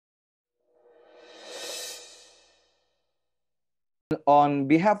On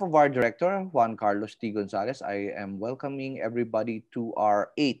behalf of our director, Juan Carlos T. Gonzalez, I am welcoming everybody to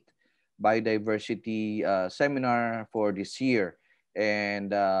our 8th Biodiversity seminar for this year.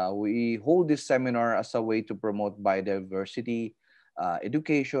 And we hold this seminar as a way to promote biodiversity,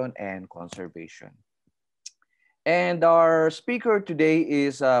 education, and conservation. And our speaker today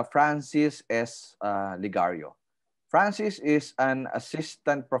is Francis S. Legario. Francis is an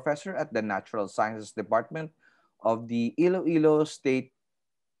assistant professor at the Natural Sciences Department of the Iloilo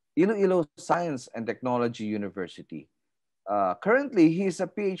Science and Technology University. Currently, he is a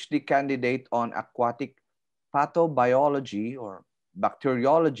PhD candidate on aquatic pathobiology or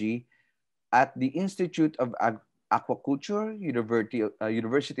bacteriology at the Institute of Aquaculture,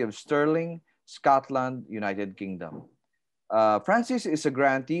 University of Stirling, Scotland, United Kingdom. Francis is a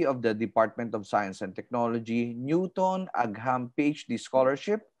grantee of the Department of Science and Technology Newton Agham PhD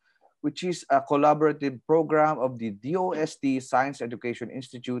Scholarship, which is a collaborative program of the DOST Science Education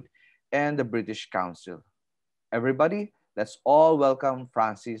Institute and the British Council. Everybody, let's all welcome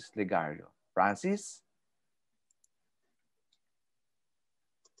Francis Legario. Francis?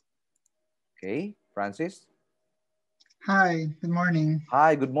 Okay, Francis? Hi, good morning.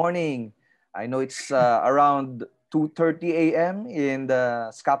 Hi, good morning. I know it's around 2:30 a.m. in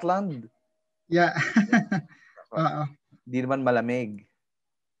the Scotland. Yeah. Di naman malamig.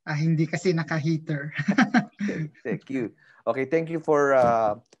 Hindi kasi naka-heater. Okay, thank you. Okay, thank you for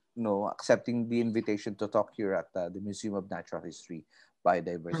accepting the invitation to talk here at the Museum of Natural History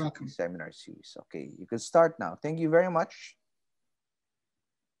Biodiversity Seminar Series. Okay, you can start now. Thank you very much.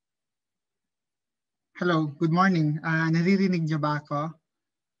 Hello, good morning. Naririnig niyo ba ako?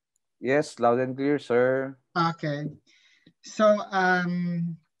 Yes, loud and clear, sir. Okay. So,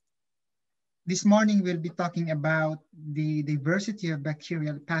 this morning we'll be talking about the diversity of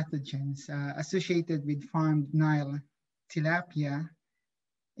bacterial pathogens associated with farmed Nile tilapia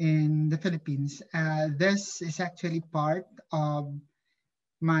in the Philippines. This is actually part of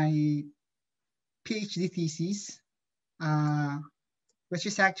my PhD thesis, which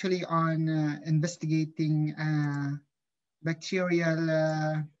is actually on investigating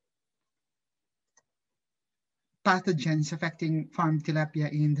bacterial pathogens affecting farmed tilapia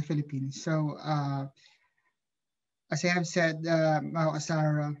in the Philippines. So, as I have said, as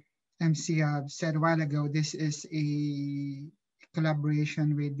our MC said a while ago, this is a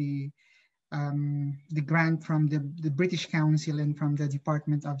collaboration with the grant from the British Council and from the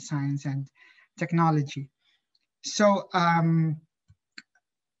Department of Science and Technology. So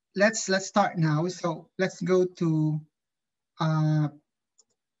let's start now. So let's go to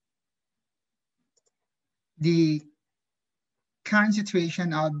the current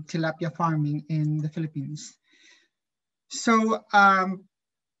situation of tilapia farming in the Philippines. So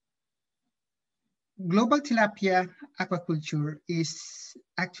global tilapia aquaculture is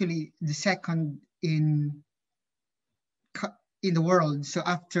actually the second in the world. So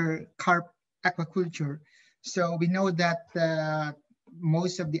after carp aquaculture, so we know that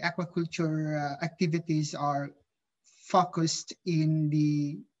most of the aquaculture activities are focused in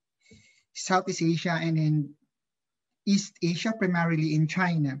the Southeast Asia and in East Asia, primarily in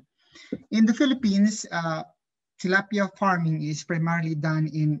China. In the Philippines, tilapia farming is primarily done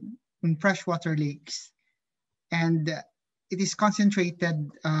in freshwater lakes, and it is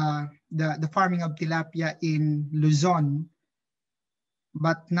concentrated, the farming of tilapia in Luzon,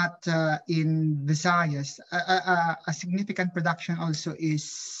 but not in Visayas. A significant production also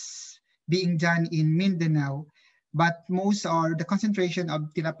is being done in Mindanao, but the concentration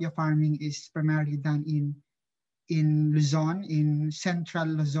of tilapia farming is primarily done in Luzon, in central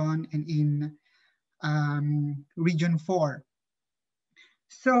Luzon, and in Region 4.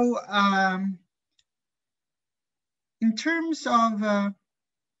 So in terms of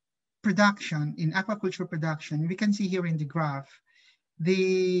production, in aquaculture production, we can see here in the graph,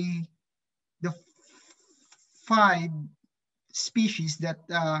 the 5 species that,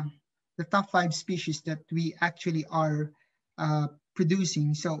 the top 5 species that we actually are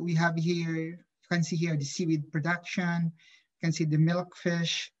producing. So we have here, you can see here the seaweed production, you can see the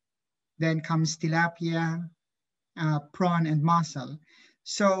milkfish, then comes tilapia, prawn, and mussel.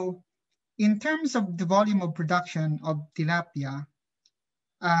 So in terms of the volume of production of tilapia,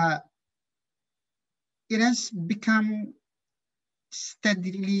 it has become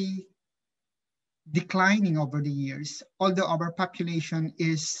steadily declining over the years. Although our population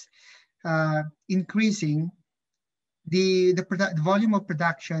is increasing, the volume of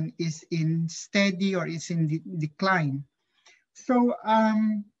production is in steady or is in decline. So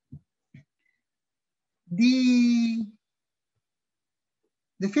the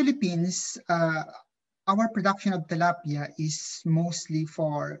Philippines our production of tilapia is mostly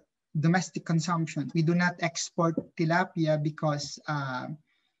for domestic consumption. We do not export tilapia because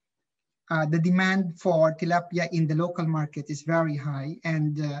the demand for tilapia in the local market is very high.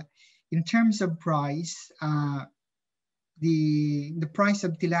 And in terms of price, the price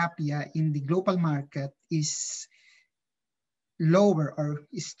of tilapia in the global market is lower or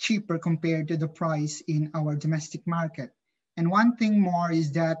is cheaper compared to the price in our domestic market. And one thing more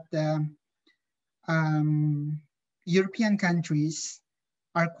is that European countries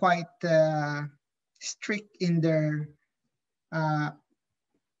are quite strict in their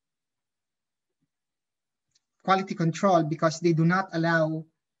quality control, because they do not allow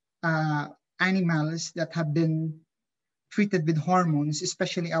animals that have been treated with hormones,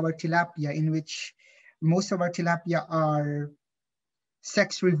 especially our tilapia, in which most of our tilapia are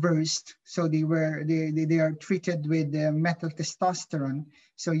sex reversed. So they are treated with methyl testosterone.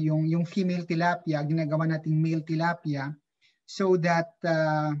 So yung female tilapia, ginagawa nating male tilapia, so that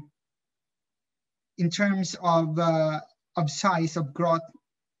in terms of size, of growth,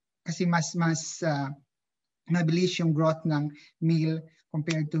 kasi mas mabilis yung growth ng male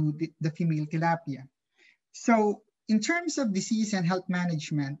compared to the female tilapia. So in terms of disease and health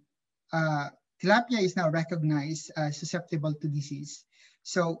management, tilapia is now recognized as susceptible to disease.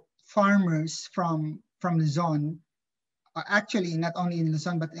 So farmers from Luzon, actually not only in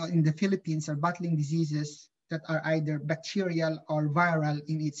Luzon, but in the Philippines, are battling diseases that are either bacterial or viral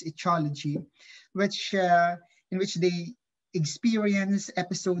in its etiology, in which they experience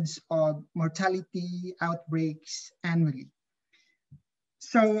episodes of mortality outbreaks annually.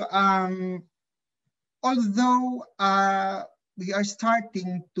 So although we are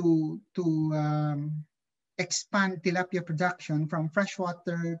starting to expand tilapia production from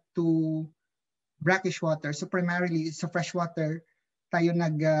freshwater to brackish water, so primarily sa freshwater tayo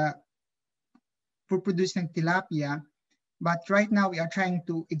produce ng tilapia, but right now we are trying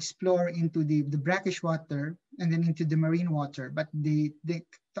to explore into the brackish water and then into the marine water. But the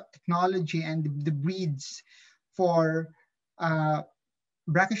technology and the breeds for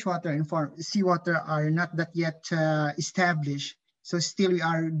brackish water and for seawater are not that yet established. So still we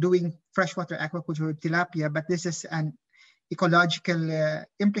are doing freshwater aquaculture with tilapia, but this is an ecological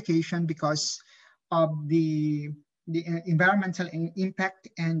implication because of the environmental impact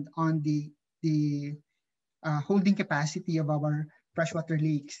and on the holding capacity of our freshwater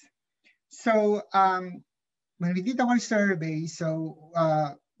lakes. So when we did our survey, so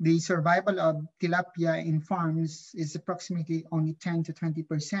the survival of tilapia in farms is approximately only 10 to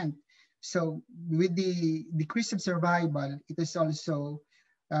 20%. So with the decrease of survival, it is also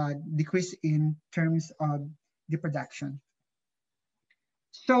decrease in terms of the production.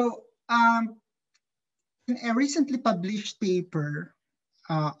 So in a recently published paper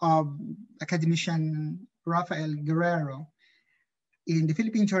of academician Rafael Guerrero in the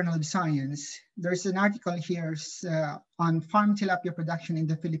Philippine Journal of Science, there's an article here on farm tilapia production in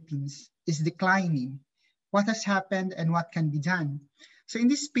the Philippines is declining. What has happened and what can be done? So in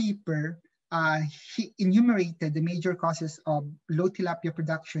this paper, he enumerated the major causes of low tilapia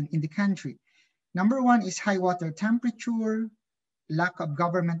production in the country. Number one is high water temperature, lack of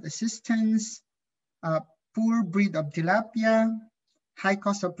government assistance, poor breed of tilapia, high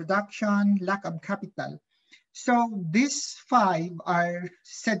cost of production, lack of capital. So these 5 are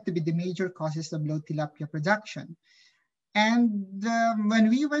said to be the major causes of low tilapia production. And when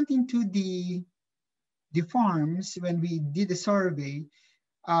we went into the farms, when we did a survey,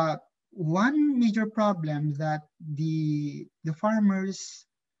 one major problem that the farmers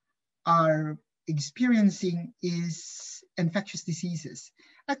are experiencing is infectious diseases.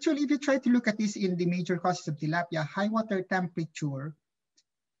 Actually, if you try to look at this in the major causes of tilapia, high water temperature,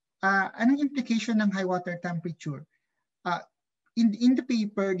 anong implication ng high water temperature? In the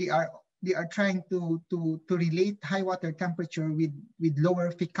paper, they are trying to relate high water temperature with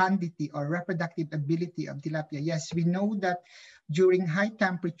lower fecundity or reproductive ability of tilapia. Yes, we know that during high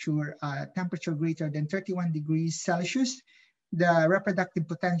temperature, temperature greater than 31 degrees Celsius, the reproductive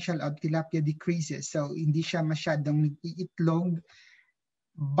potential of tilapia decreases. So hindi siya masyadong itlog.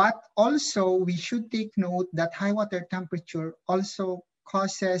 But also, we should take note that high water temperature also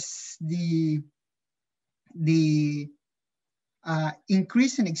causes the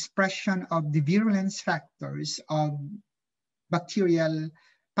increase in expression of the virulence factors of bacterial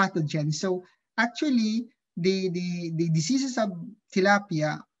pathogens. So actually, the diseases of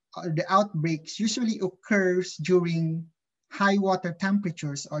tilapia, or the outbreaks, usually occurs during high water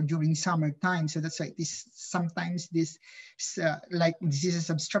temperatures or during summertime. So that's why sometimes this like diseases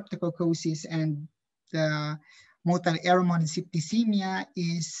of streptococcosis and the motile aeromone septicemia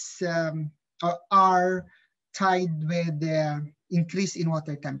is are tied with the increase in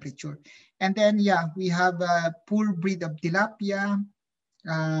water temperature. And then, yeah, we have a poor breed of tilapia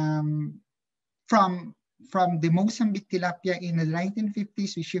from the Mozambique tilapia in the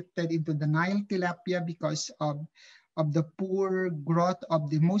 1950s. We shifted into the Nile tilapia because of the poor growth of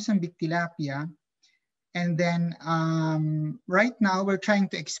the Mozambique tilapia. And then right now we're trying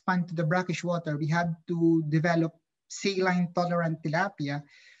to expand to the brackish water. We have to develop saline tolerant tilapia.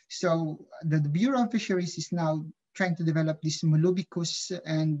 So the Bureau of Fisheries is now trying to develop this Molubicus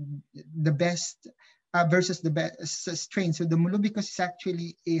and the best versus the best strain. So the Molubicus is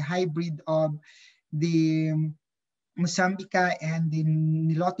actually a hybrid of the Mozambica and the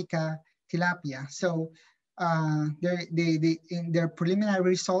Nilotica tilapia. So in their preliminary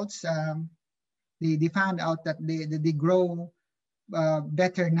results, they found out that they grow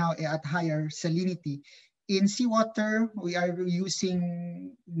better now at higher salinity. In seawater, we are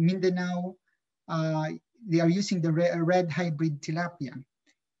using Mindanao. They are using the red hybrid tilapia.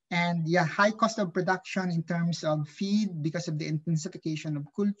 And yeah, high cost of production in terms of feed because of the intensification of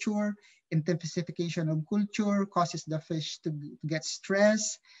culture. Intensification of culture causes the fish to get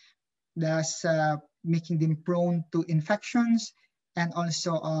stressed, thus making them prone to infections, and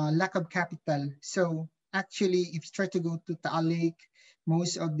also lack of capital. So actually, if you try to go to Taal Lake,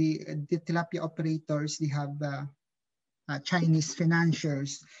 most of the tilapia operators, they have Chinese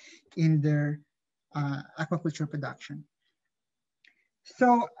financiers in their aquaculture production.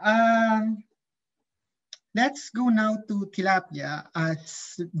 So let's go now to tilapia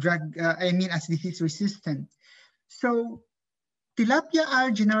as as disease resistant. So tilapia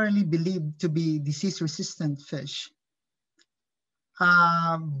are generally believed to be disease resistant fish.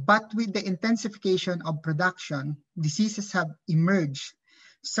 But with the intensification of production, diseases have emerged.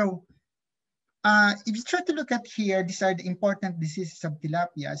 So if you try to look at here, these are the important diseases of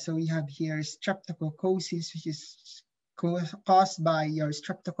tilapia. So we have here streptococcosis, which is caused by your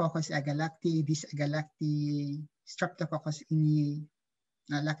Streptococcus agalacti, this agalacti Streptococcus ini,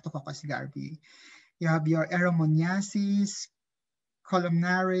 Lactococcus garvii. You have your Eromoniasis,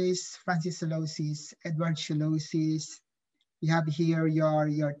 columnaris, francisellosis, Edwardsiellosis. You have here your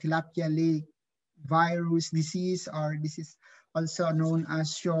tilapia lake virus disease, or this is also known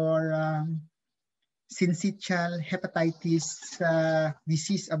as your syncytial hepatitis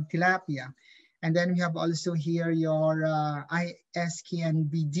disease of tilapia. And then we have also here your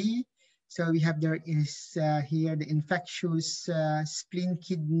ISKNBD. So we have there is here the infectious spleen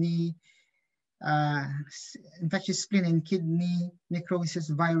kidney, infectious spleen and kidney necrosis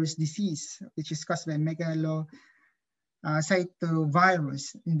virus disease, which is caused by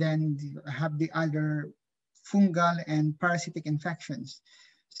cytovirus. And then you have the other fungal and parasitic infections.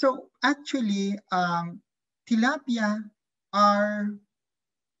 So actually, tilapia are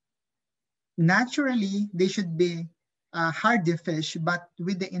naturally, they should be hardy fish, but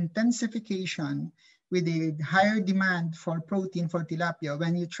with the intensification, with the higher demand for protein for tilapia,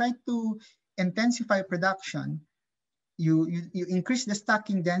 when you try to intensify production, you increase the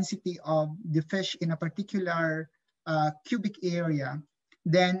stocking density of the fish in a particular cubic area,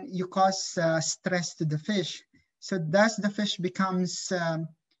 then you cause stress to the fish. So thus the fish becomes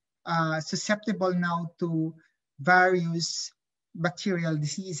susceptible now to various bacterial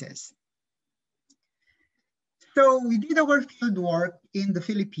diseases. So we did our field work in the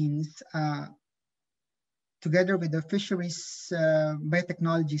Philippines together with the Fisheries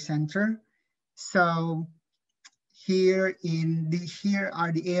Biotechnology Center. So here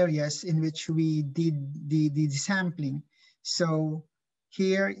are the areas in which we did the sampling. So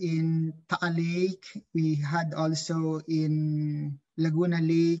here in Taal Lake, we had also in Laguna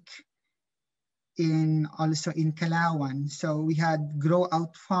Lake, also in Calauan. So we had grow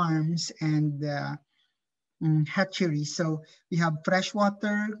out farms and hatcheries. So we have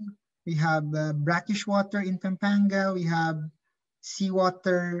freshwater, we have brackish water in Pampanga, we have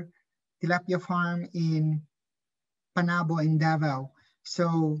seawater tilapia farm in Panabo and Davao.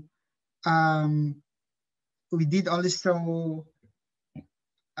 So we did also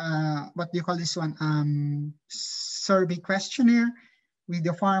what do you call this one? Survey questionnaire with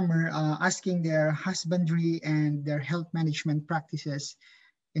the farmer asking their husbandry and their health management practices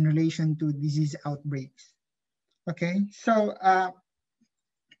in relation to disease outbreaks. Okay, so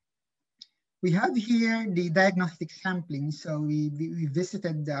we have here the diagnostic sampling. So we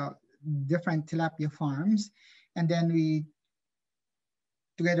visited the different tilapia farms, and then we,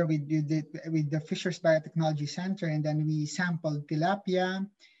 together with the Fisheries Biotechnology Center, and then we sampled tilapia,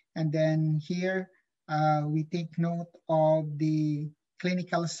 and then here we take note of the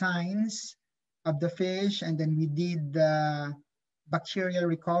clinical signs of the fish, and then we did the bacterial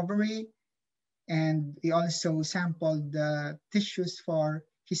recovery, And we also sampled the tissues for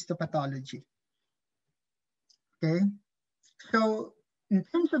histopathology. Okay, so in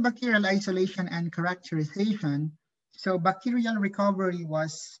terms of bacterial isolation and characterization, so bacterial recovery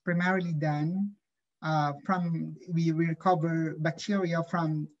was primarily done we recover bacteria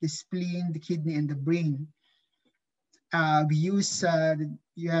from the spleen, the kidney, and the brain. We use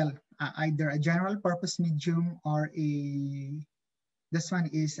either a general purpose medium or this one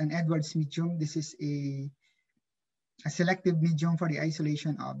is an Edwards medium. This is a selective medium for the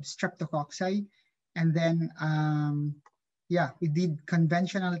isolation of streptococci. And then, we did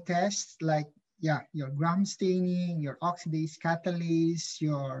conventional tests like, your gram staining, your oxidase catalase,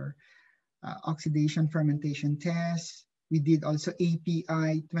 your oxidation fermentation test. We did also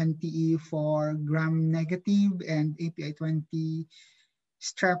API 20 for gram negative and API 20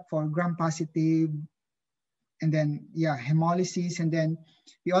 strep for gram positive. And then, hemolysis. And then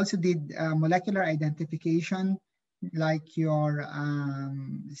we also did molecular identification, like your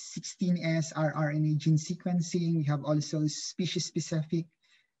 16S rRNA gene sequencing. We have also species-specific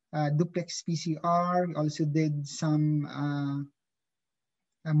duplex PCR. We also did some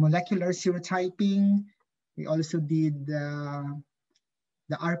molecular serotyping. We also did the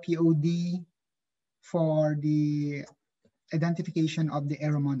RPOD for the identification of the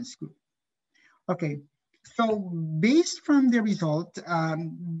Aeromonas group. Okay, so based from the result,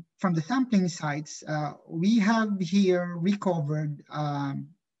 from the sampling sites, we have here recovered,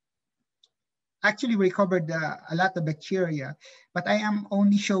 actually recovered a lot of bacteria, but I am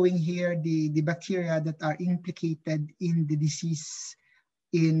only showing here the bacteria that are implicated in the disease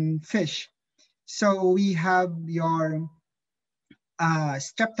in fish. So we have your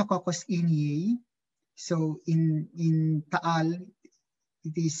Streptococcus ineae. So in Taal,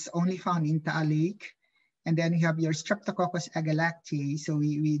 it is only found in Taal Lake. And then you have your Streptococcus agalactiae. So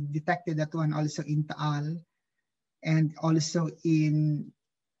we detected that one also in Taal and also in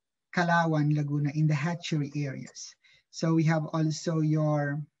Calauan, Laguna, in the hatchery areas. So we have also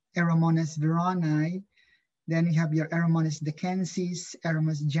your Aeromonas veroni. Then you have your Aeromonas deccensis,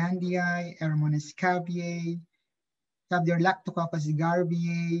 Aeromonas jandii, Aeromonas caviae. You have your Lactococcus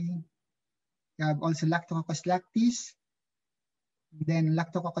garbiae. You have also Lactococcus lactis. Then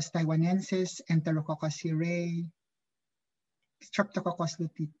Lactococcus taiwanensis, Enterococcus cereae, Streptococcus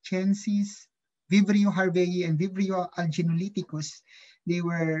lutichensis, Vibrio harvei, and Vibrio alginoliticus. They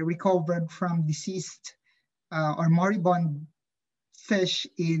were recovered from deceased or moribund fish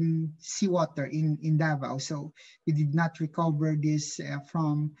in seawater in Davao. So we did not recover this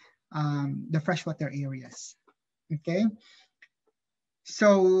from the freshwater areas. Okay.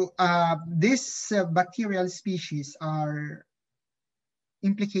 So these bacterial species are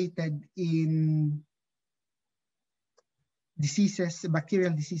implicated in diseases,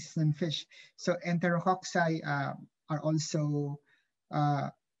 bacterial diseases in fish. So enterococci are also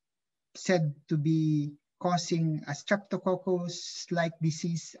said to be causing a streptococcus-like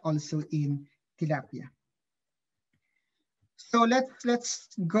disease also in tilapia. So let's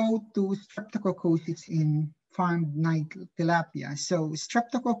go to streptococcosis in farmed Nile tilapia. So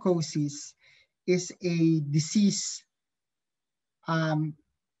streptococcosis is a disease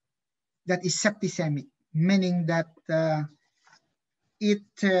that is septicemic, meaning that it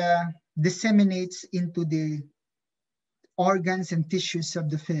disseminates into the organs and tissues of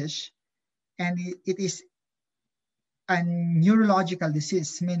the fish. And it is a neurological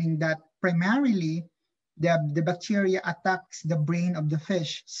disease, meaning that primarily the bacteria attacks the brain of the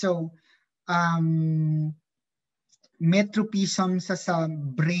fish. So metropism sa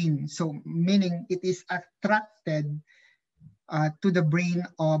brain. So meaning it is attracted to the brain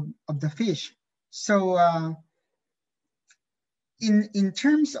of the fish. So in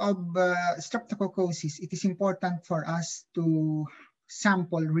terms of streptococcosis, it is important for us to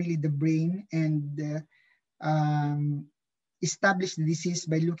sample really the brain and establish the disease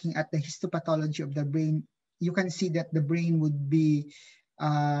by looking at the histopathology of the brain. You can see that the brain would be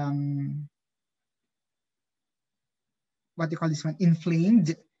what they call this one,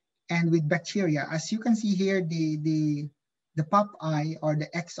 inflamed and with bacteria. As you can see here, the pop eye or the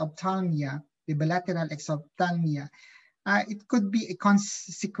exophthalmia, the bilateral exophthalmia, it could be a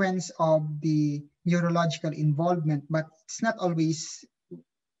consequence of the neurological involvement, but it's not always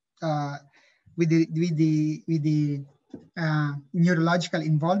with the neurological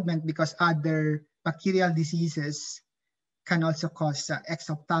involvement, because other bacterial diseases can also cause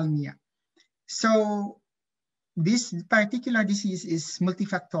exophthalmia. So this particular disease is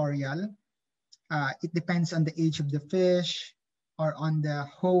multifactorial. It depends on the age of the fish, or on the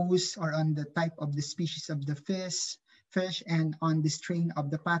host, or on the type of the species of the fish, and on the strain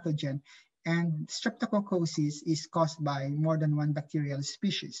of the pathogen. And streptococcosis is caused by more than one bacterial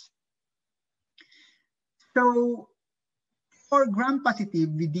species. So for gram-positive,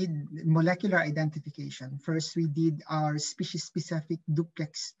 we did molecular identification. First, we did our species-specific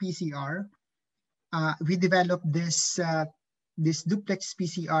duplex PCR. We developed this duplex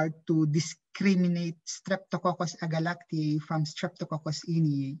PCR to discriminate Streptococcus agalactiae from Streptococcus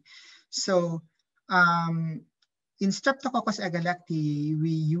iniae. So in Streptococcus agalactiae, we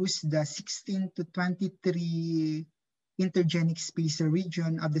use the 16 to 23 intergenic spacer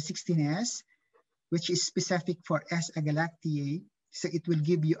region of the 16S, which is specific for S. agalactiae. So it will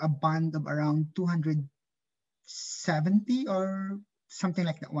give you a band of around 270 or something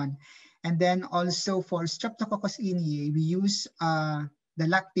like that one. And then also for Streptococcus iniae, we use the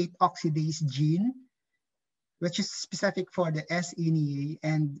lactate oxidase gene, which is specific for the S. iniae,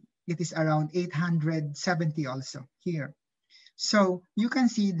 and it is around 870 also here. So you can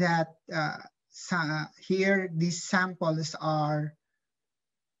see that here these samples are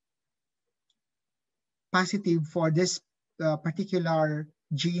positive for this particular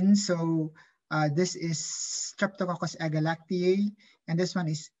gene. So this is Streptococcus agalactiae, and this one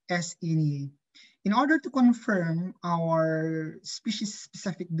is S. iniae. In order to confirm our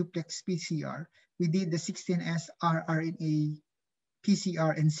species-specific duplex PCR, we did the 16S rRNA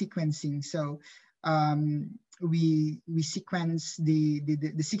PCR and sequencing. So we sequence the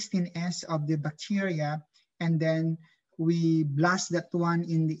 16S of the bacteria, and then we blast that one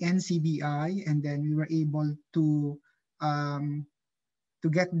in the NCBI, and then we were able to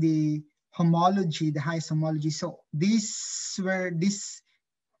get the homology, the highest homology. So this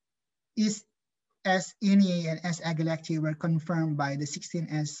is S. iniae and S. agalactiae were confirmed by the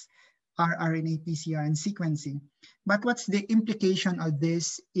 16S rRNA PCR and sequencing. But what's the implication of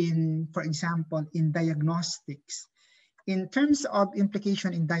this in, for example, in diagnostics? In terms of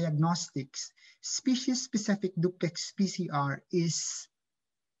implication in diagnostics, species-specific duplex PCR is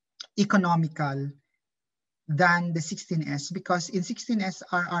economical than the 16S, because in 16S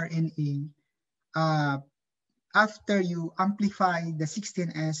rRNA, after you amplify the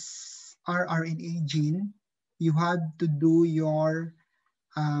 16S rRNA gene, you have to do your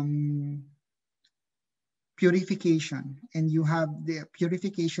purification, and you have the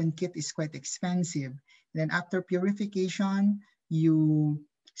purification kit is quite expensive. Then after purification, you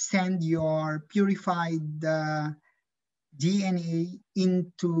send your purified DNA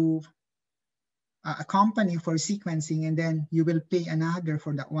into a company for sequencing, and then you will pay another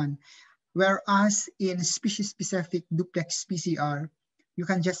for that one. Whereas in species-specific duplex PCR, you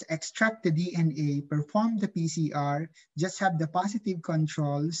can just extract the DNA, perform the PCR, just have the positive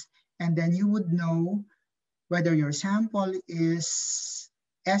controls, and then you would know whether your sample is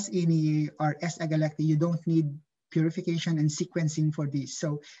S. iniae or S. agalactiae. You don't need purification and sequencing for this.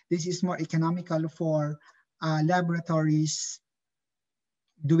 So this is more economical for laboratories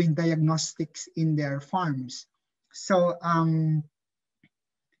doing diagnostics in their farms. So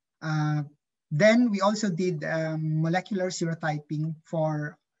then we also did molecular serotyping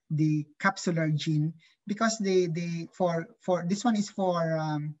for the capsular gene, because for this one is for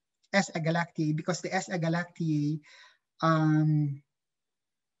S. agalactiae, because the S. agalactiae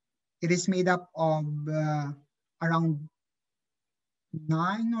it is made up of around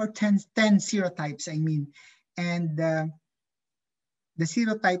 9 or 10 serotypes, I mean, and the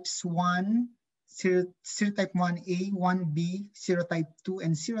serotypes 1, serotype 1A, 1B, serotype 2,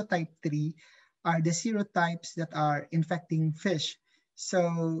 and serotype 3 are the serotypes that are infecting fish.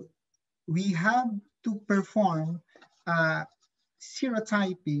 So we have to perform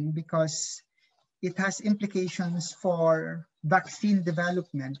serotyping because it has implications for vaccine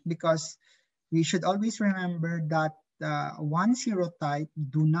development, because we should always remember that one serotype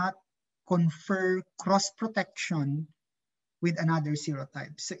do not confer cross protection with another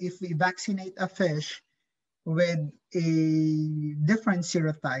serotype. So if we vaccinate a fish with a different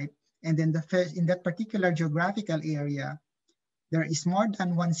serotype, and then the fish in that particular geographical area, there is more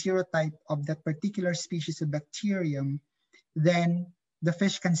than one serotype of that particular species of bacterium, then the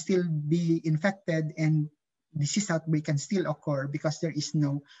fish can still be infected and disease outbreak can still occur, because there is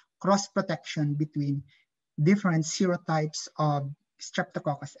no cross protection between different serotypes of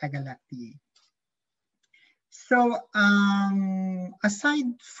Streptococcus agalactiae. So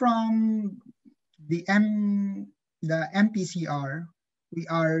aside from the MPCR, we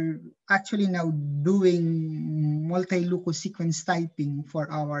are actually now doing multi-locus sequence typing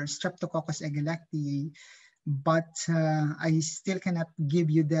for our Streptococcus agalactiae, but I still cannot give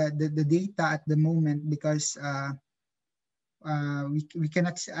you the data at the moment, because we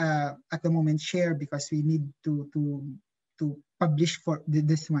cannot at the moment share, because we need to publish for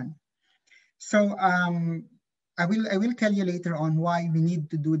this one. So I will tell you later on why we need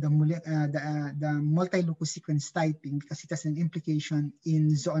to do the multi-locus sequence typing, because it has an implication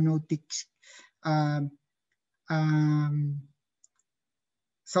in zoonotics,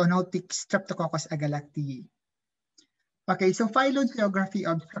 zoonotic Streptococcus agalactiae. Okay, so phylogeography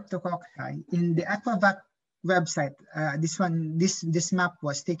of Streptococci in the Aquavac website. This map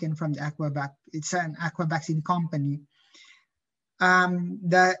was taken from the Aquavac. It's an aquavaccine company.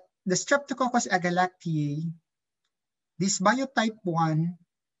 The Streptococcus agalactiae, this biotype 1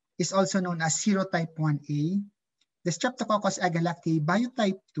 is also known as serotype 1A. The Streptococcus agalactiae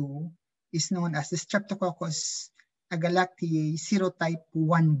biotype 2 is known as the Streptococcus agalactiae serotype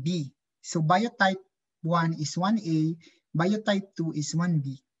 1B. So biotype 1 is 1A, biotype 2 is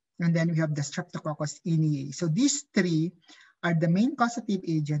 1B. And then we have the Streptococcus ineae. So these three are the main causative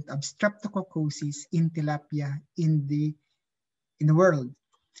agent of streptococcosis in tilapia in the world.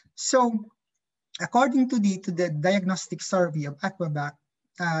 So according to the diagnostic survey of Aquavac,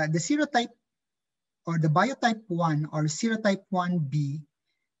 the serotype or the biotype 1 or serotype 1B,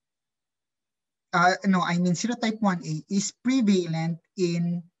 serotype 1A is prevalent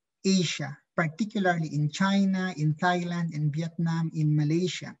in Asia, particularly in China, in Thailand, in Vietnam, in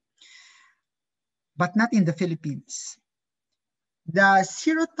Malaysia, but not in the Philippines. The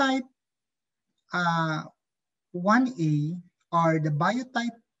serotype 1A or the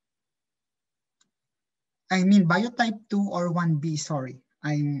biotype, biotype 2 or 1B, sorry,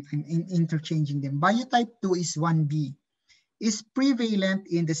 I'm interchanging them. Biotype 2 is 1B, is prevalent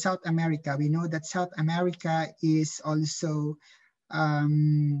in the South America. We know that South America is also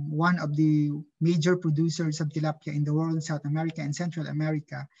one of the major producers of tilapia in the world, South America and Central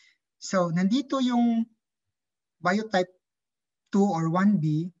America. So nandito yung biotype 2 or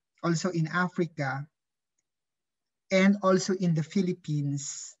 1B, also in Africa, and also in the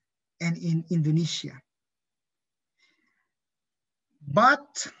Philippines and in Indonesia.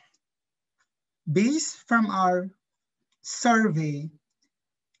 But based from our survey,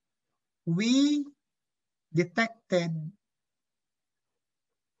 we detected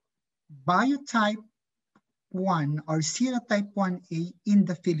biotype 1 or serotype 1A in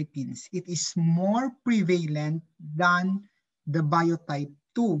the Philippines. It is more prevalent than the biotype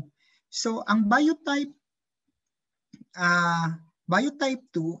 2. So ang biotype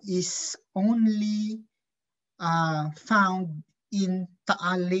 2 is only found in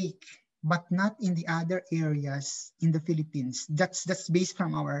Taal Lake, but not in the other areas in the Philippines. That's based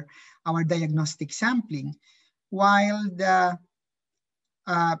from our diagnostic sampling. While the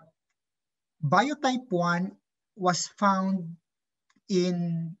biotype 1 was found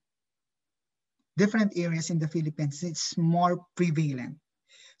in different areas in the Philippines, it's more prevalent.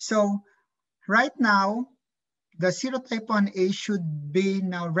 So right now, the serotype 1A should be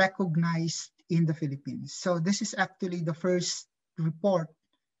now recognized in the Philippines. So this is actually the first report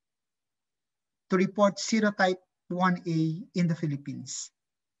to report serotype 1A in the Philippines.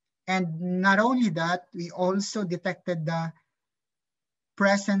 And not only that, we also detected the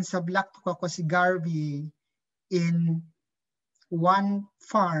presence of Lactococcus garvii in one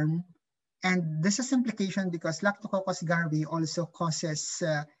farm. And this is implication because Lactococcus garvii also causes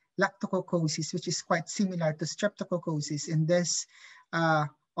lactococcosis, which is quite similar to streptococcosis. And this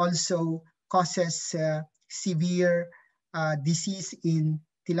also causes severe disease in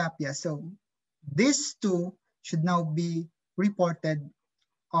tilapia. So these two should now be reported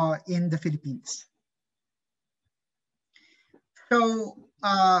in the Philippines. So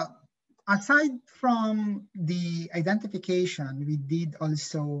aside from the identification, we did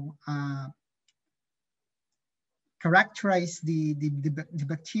also characterize the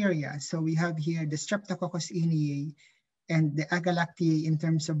bacteria. So we have here the Streptococcus ineae and the Agalactiae in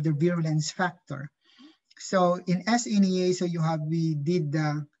terms of the virulence factor. So in S. ineae, so we did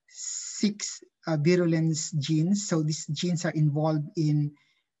the 6 virulence genes. So these genes are involved in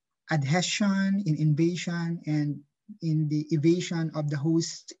adhesion, in invasion, and in the evasion of the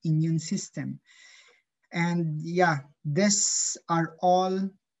host immune system. And yeah, these are all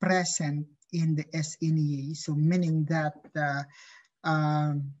present in the S. ineae. So meaning that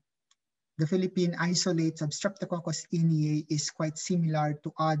the Philippine isolates of Streptococcus ineae is quite similar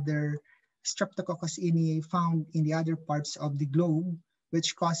to other Streptococcus ineae found in the other parts of the globe,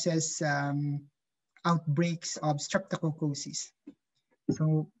 which causes outbreaks of streptococcosis.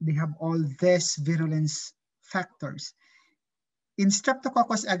 So they have all these virulence factors. In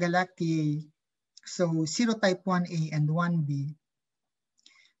Streptococcus agalactiae, so serotype 1A and 1B.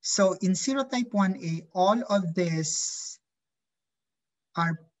 So in serotype 1A, all of these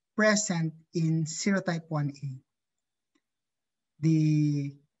are present in serotype 1A.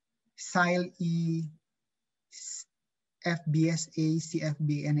 The SILE, FBSA,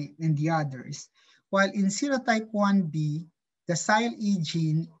 CFB, and the others. While in serotype 1b, the SILE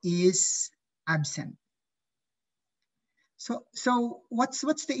gene is absent. So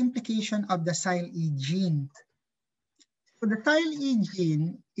what's the implication of the SILE gene? So the SILE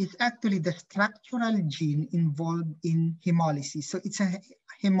gene is actually the structural gene involved in hemolysis. So it's a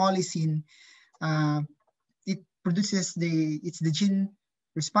hemolysin. It produces it's the gene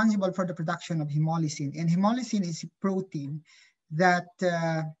responsible for the production of hemolysin. And hemolysin is a protein that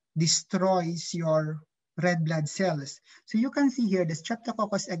destroys your red blood cells. So you can see here the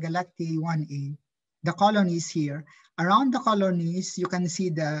Streptococcus agalactiae 1A, the colonies here. Around the colonies, you can see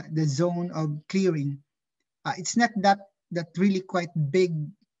the zone of clearing. It's not that really quite big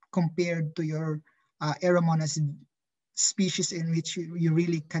compared to your Aeromonas species, in which you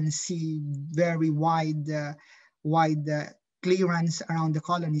really can see very wide clearance around the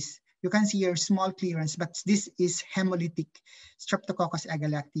colonies. You can see here small clearance, but this is hemolytic Streptococcus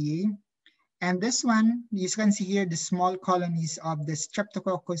agalactiae. And this one, you can see here the small colonies of the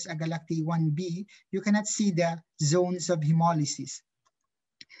Streptococcus agalactiae 1b. You cannot see the zones of hemolysis.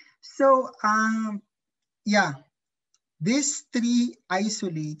 So yeah, these three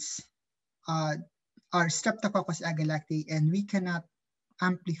isolates are Streptococcus agalactiae, and we cannot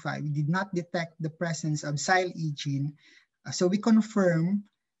amplify. We did not detect the presence of SILE gene. So we confirm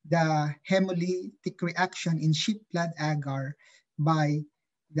the hemolytic reaction in sheep blood agar by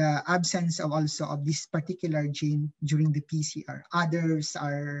the absence of also of this particular gene during the PCR. Others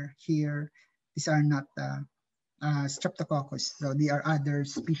are here. These are not Streptococcus. So they are other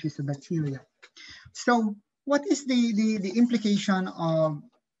species of bacteria. So what is the implication of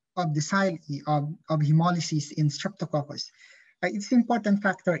the SILE, of hemolysis in Streptococcus? It's an important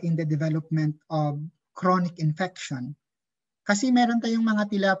factor in the development of chronic infection. Kasi meron tayong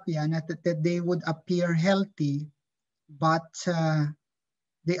mga tilapia that they would appear healthy, but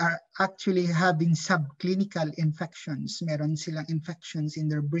they are actually having subclinical infections. Meron silang infections in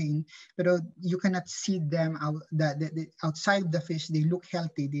their brain, pero you cannot see them outside the fish. They look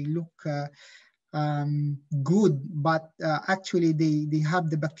healthy, they look good, but actually they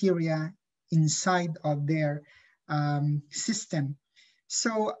have the bacteria inside of their system.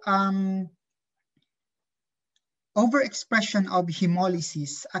 So overexpression of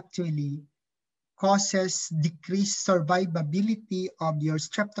hemolysis actually causes decreased survivability of your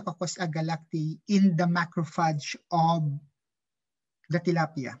Streptococcus agalactiae in the macrophage of the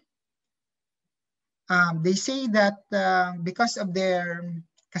tilapia. They say that because of their,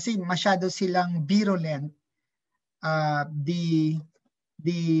 kasi masyado silang virulent, the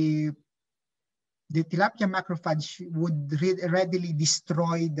tilapia macrophage would readily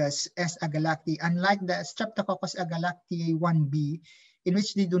destroy the S. agalactiae, unlike the Streptococcus agalactiae 1b, in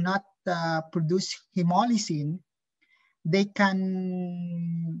which they do not produce hemolysin. They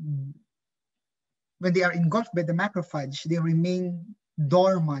can, when they are engulfed by the macrophage, they remain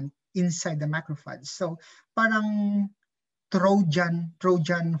dormant inside the macrophage. So parang Trojan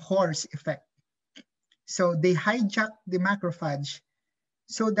horse effect. So they hijack the macrophage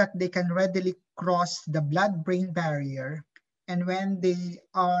so that they can readily cross the blood-brain barrier. And when they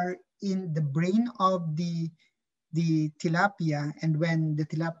are in the brain of the tilapia, and when the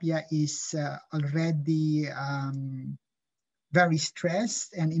tilapia is already very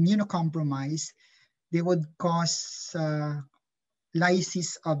stressed and immunocompromised, they would cause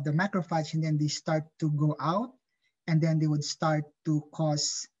lysis of the macrophage, and then they start to go out, and then they would start to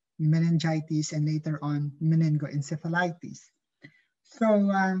cause meningitis and later on meningoencephalitis. So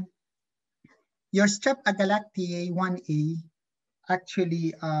your Strep agalactiae 1A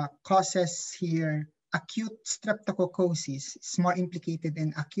actually causes here acute streptococcosis. It's more implicated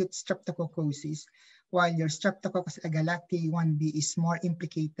in acute streptococcosis, while your Streptococcus agalactiae 1B is more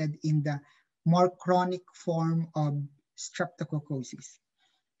implicated in the more chronic form of streptococcosis.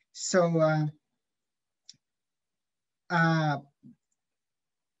 So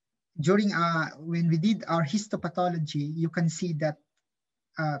during when we did our histopathology, you can see that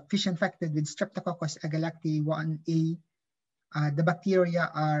fish infected with Streptococcus agalactiae 1A, the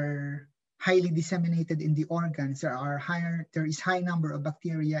bacteria are highly disseminated in the organs. There is high number of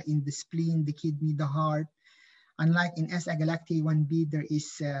bacteria in the spleen, the kidney, the heart. Unlike in S. agalactiae 1B,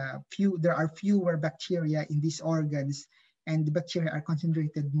 there are fewer bacteria in these organs, and the bacteria are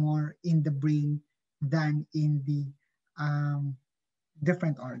concentrated more in the brain than in the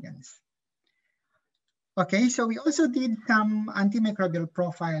different organs. Okay, so we also did some antimicrobial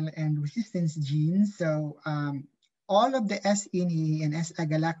profile and resistance genes. So all of the S. ini and S.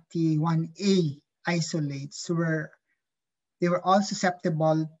 agalactiae 1A isolates were they were all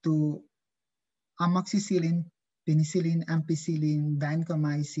susceptible to amoxicillin, penicillin, ampicillin,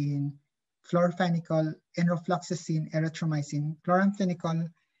 vancomycin, chlorphenicol, enrofloxacin, erythromycin, chloramphenicol.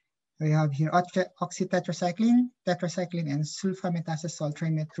 We have here oxytetracycline, tetracycline, and sulfametazole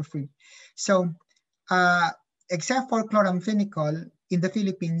trimethoprim. So except for chloramphenicol, in the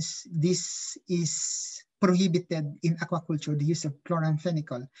Philippines, this is prohibited in aquaculture, the use of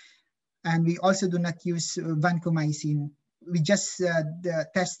chloramphenicol. And we also do not use vancomycin. We just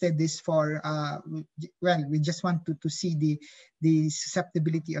tested this for, well, we just want to see the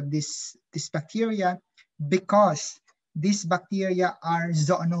susceptibility of this bacteria, because these bacteria are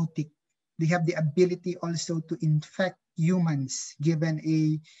zoonotic. They have the ability also to infect humans given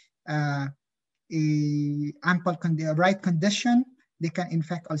a right condition. They can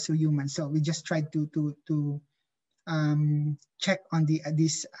infect also humans. So we just tried to check on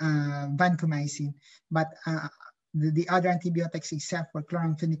this vancomycin, but the other antibiotics except for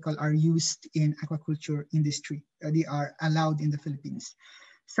chloramphenicol are used in aquaculture industry. They are allowed in the Philippines.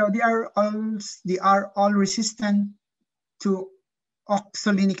 So they are all resistant to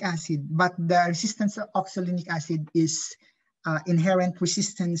oxalinic acid, but the resistance to oxalinic acid is inherent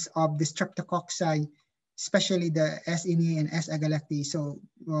resistance of the streptococci, especially the S. inii and S. agalactiae. So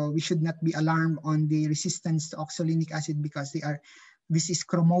we should not be alarmed on the resistance to oxalinic acid, because this is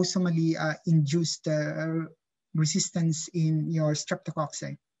chromosomally induced resistance in your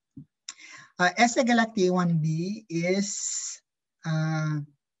streptococci. S. agalactiae 1b is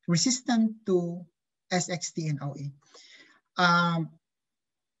resistant to SXT and OA.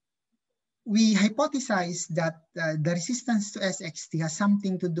 We hypothesize that the resistance to SXT has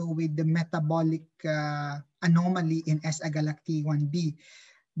something to do with the metabolic anomaly in S. agalactiae 1b.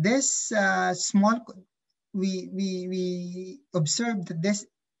 This we observed that this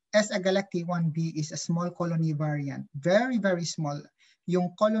S. agalactiae 1b is a small colony variant, very, very small.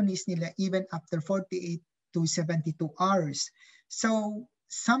 Yung colonies nila even after 48 to 72 hours. So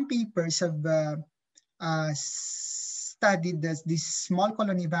some papers have studied this small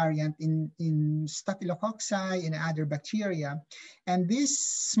colony variant in staphylococci and other bacteria. And these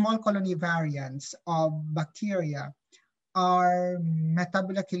small colony variants of bacteria are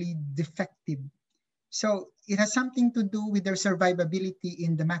metabolically defective. So it has something to do with their survivability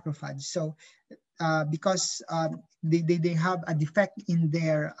in the macrophage. So because they have a defect in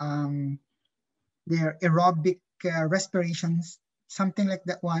their aerobic respirations, something like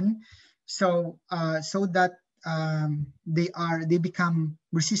that one. So so that they become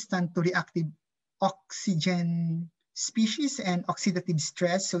resistant to reactive oxygen species and oxidative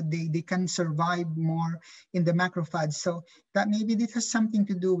stress, so they can survive more in the macrophage. So that maybe this has something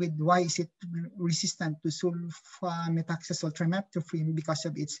to do with why is it resistant to sulfametazole trimethoprim, because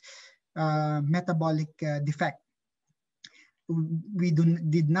of its metabolic defect. We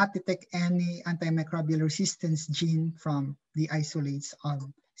did not detect any antimicrobial resistance gene from the isolates of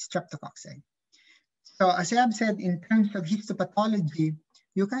streptococci. So as I have said, in terms of histopathology,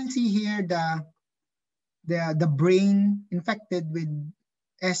 you can see here the brain infected with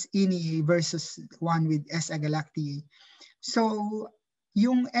S. inii versus one with S. agalactiae. So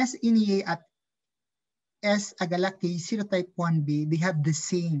yung S. inii at S. agalactiae serotype 1b, they have the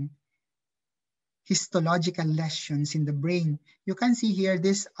same histological lesions in the brain. You can see here,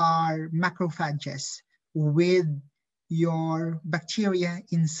 these are macrophages with your bacteria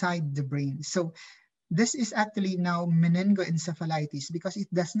inside the brain. So this is actually now meningoencephalitis, because it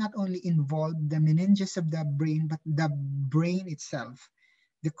does not only involve the meninges of the brain, but the brain itself,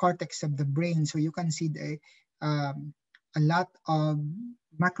 the cortex of the brain. So you can see a lot of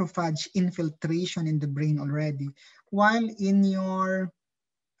macrophage infiltration in the brain already. While in your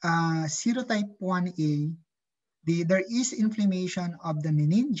serotype 1a, there is inflammation of the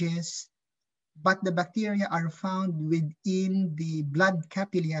meninges, but the bacteria are found within the blood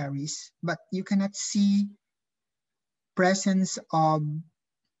capillaries, but you cannot see presence of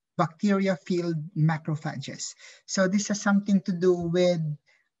bacteria-filled macrophages. So this has something to do with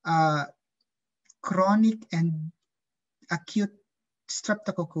chronic and acute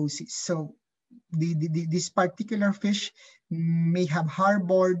streptococcosis. So this particular fish may have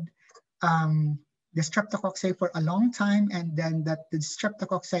harbored the streptococci for a long time, and then that the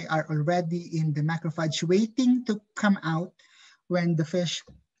streptococci are already in the macrophage waiting to come out when the fish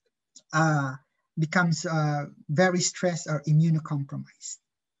becomes very stressed or immunocompromised.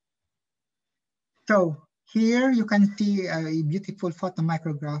 So here you can see a beautiful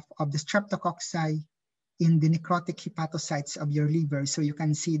photomicrograph of the streptococci in the necrotic hepatocytes of your liver. So you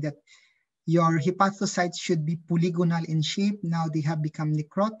can see that your hepatocytes should be polygonal in shape. Now they have become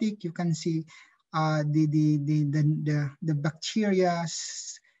necrotic. You can see the bacteria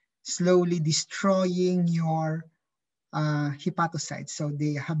slowly destroying your hepatocytes. So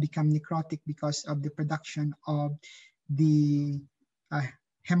they have become necrotic because of the production of the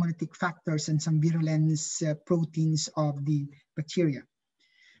hemolytic factors and some virulence proteins of the bacteria.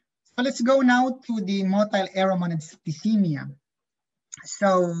 So let's go now to the motile aeromonad septicemia.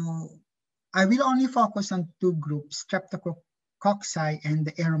 So I will only focus on two groups, Streptococci and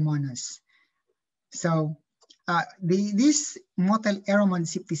the Aeromonas. So this motile aeromonad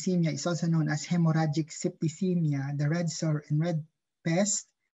septicemia is also known as hemorrhagic septicemia, the red sore and red pest.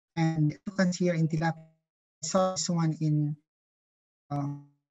 And you can see here in tilapia, I saw this one in,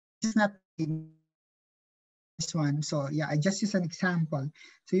 it's not this one. So yeah, I just use an example.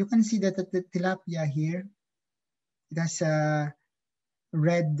 So you can see that the tilapia here, it has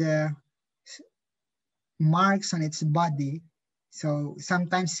red marks on its body. So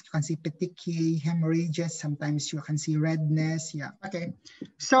sometimes you can see petechiae, hemorrhages, sometimes you can see redness. Yeah, okay.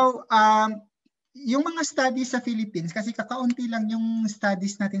 So yung mga studies sa Philippines, kasi kakaunti lang yung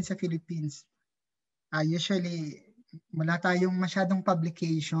studies natin sa Philippines. Usually, wala tayong masyadong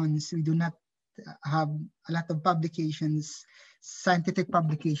publications. We do not have a lot of publications, scientific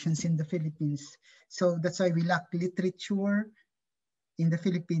publications in the Philippines. So that's why we lack literature in the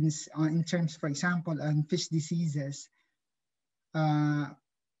Philippines in terms, for example, on fish diseases. Naunahan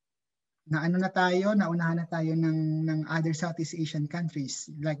na tayo ng other Southeast Asian countries,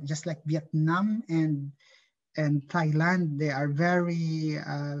 just like Vietnam and Thailand. They are very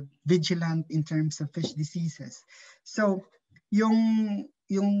vigilant in terms of fish diseases. So yung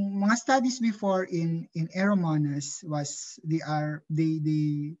mga studies before in Aeromonas was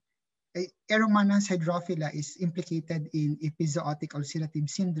Aeromonas hydrophila is implicated in epizootic ulcerative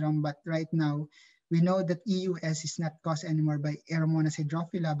syndrome, but right now we know that EUS is not caused anymore by Aeromonas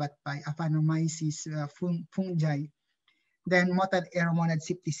hydrophila, but by Aphanomyces fungi. Then motile aeromonad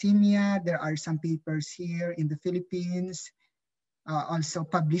septicemia, there are some papers here in the Philippines, also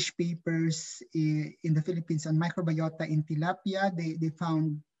published papers in the Philippines on microbiota in tilapia. They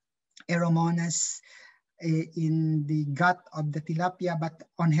found Aeromonas in the gut of the tilapia, but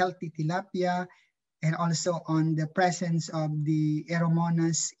on healthy tilapia, and also on the presence of the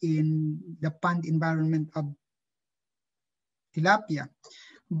Aeromonas in the pond environment of tilapia.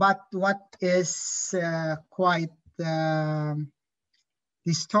 But what is quite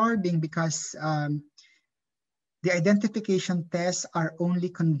disturbing, because the identification tests are only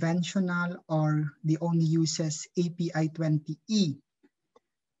conventional, or the only uses API20E.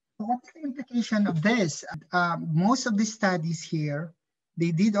 What's the implication of this? Most of the studies here, they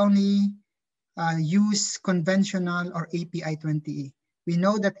did only use conventional or API20E. We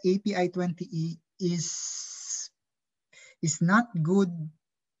know that API20E is not good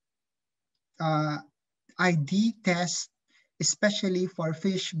ID test, especially for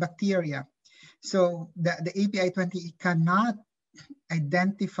fish bacteria. So the API20E cannot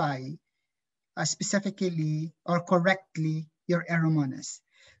identify specifically or correctly your Aeromonas.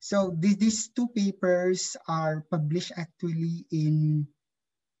 So these two papers are published actually in,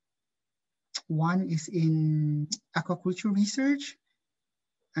 one is in aquaculture research,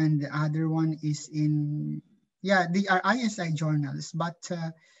 and the other one is in, yeah, they are ISI journals, but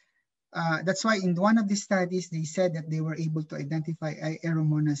that's why in one of the studies, they said that they were able to identify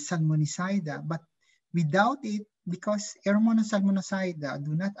Aeromonas salmonicida, but without it, because Aeromonas salmonicida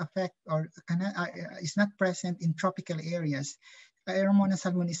do not affect or is not present in tropical areas. Aeromonas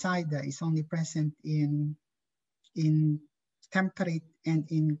salmonicida is only present in temperate and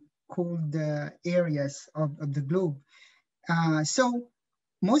in cold areas of the globe. So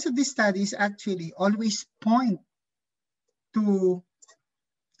most of these studies actually always point to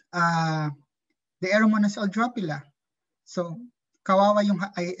the Aeromonas hydrophila. So kawawa yung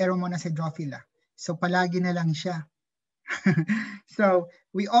Aeromonas hydrophila. So palagi na lang siya. So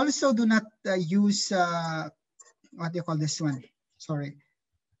we also do not use, what do you call this one? Sorry.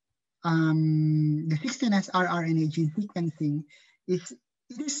 The 16S rRNA gene sequencing, it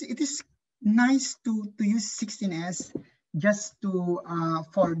is nice to use 16S just to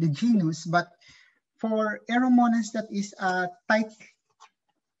for the genus, but for Aeromonas that is a tight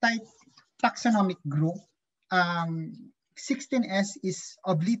taxonomic group, 16S is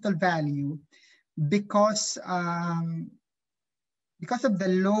of little value because of the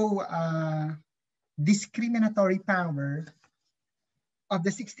low discriminatory power of the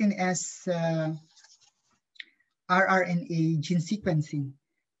 16S rRNA gene sequencing.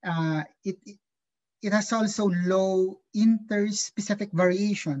 It has also low interspecific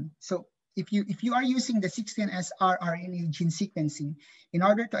variation. So if you are using the 16S rRNA gene sequencing in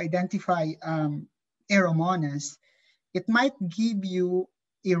order to identify Aeromonas, it might give you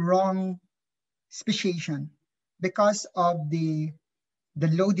a wrong speciation because of the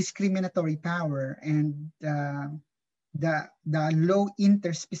low discriminatory power and the low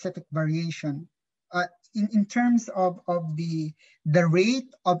interspecific variation. In terms of the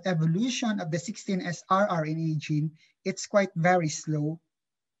rate of evolution of the 16S rRNA gene, it's quite very slow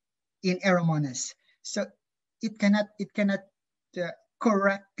in Aeromonas. So it cannot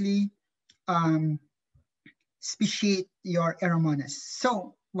correctly speciate your Aeromonas.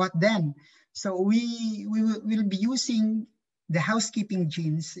 So what then? So we will be using the housekeeping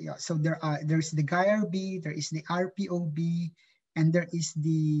genes. Yeah, so there's the GIRB, there is the RPOB, and there is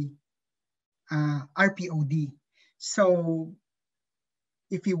the RPOD. So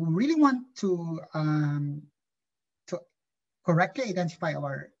if you really want to correctly identify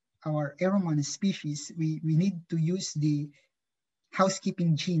our Aeromonas species, we need to use the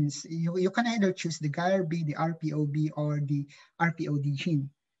housekeeping genes. You can either choose the GIRB, the RPOB, or the RPOD gene.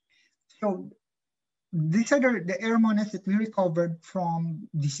 So these are the Aeromonas that we recovered from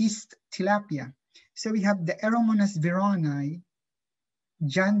deceased tilapia. So we have the Aeromonas veroni,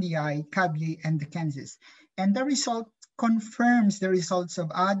 jandii, cabiai, and the Kansas. And the result confirms the results of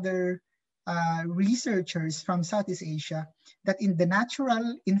other researchers from Southeast Asia that in the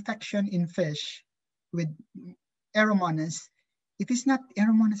natural infection in fish with Aeromonas, it is not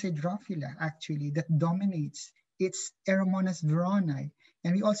Aeromonas hydrophila actually that dominates. It's Aeromonas veroni.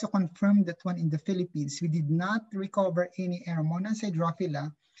 And we also confirmed that one in the Philippines. We did not recover any Aeromonas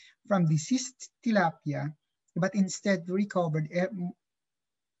hydrophila from deceased tilapia, but instead recovered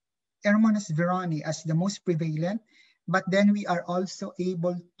Aeromonas veroni as the most prevalent. But then we are also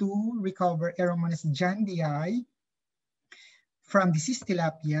able to recover Aeromonas jandii from deceased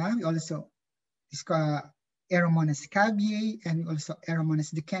tilapia. We also Aeromonas cabiai and also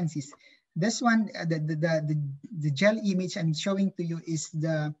Aeromonas deckensis. This one, the gel image I'm showing to you is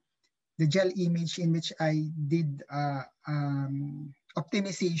the gel image in which I did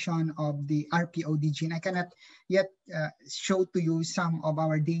optimization of the RPOD gene. I cannot yet show to you some of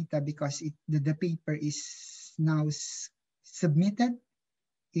our data because the paper is now submitted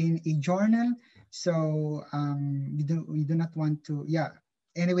in a journal. So we do not want to,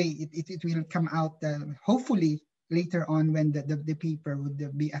 anyway, it will come out hopefully later on when the paper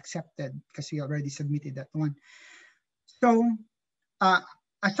would be accepted because we already submitted that one. So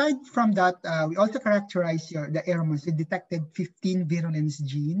aside from that, we also characterize the Aeromonas. We detected 15 virulence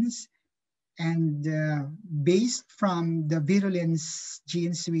genes. And based from the virulence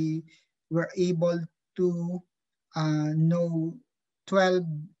genes, we were able to know 12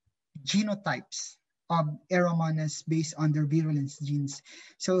 genotypes of Aeromonas based on their virulence genes.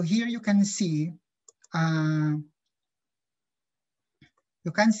 So here you can see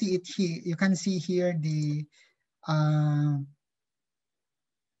it here. You can see here the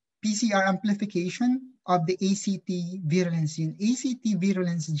PCR amplification of the ACT virulence gene. ACT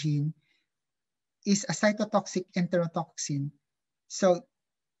virulence gene is a cytotoxic enterotoxin. So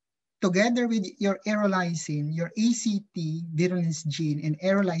together with your aerolysine, your ACT virulence gene and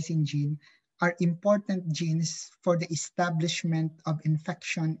aerolysine gene are important genes for the establishment of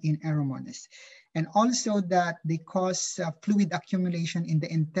infection in Aeromonas. And also that they cause fluid accumulation in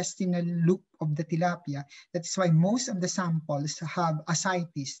the intestinal loop of the tilapia. That's why most of the samples have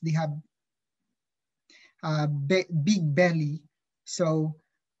ascites. They have big belly. So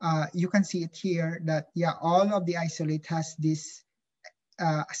you can see it here that, all of the isolate has this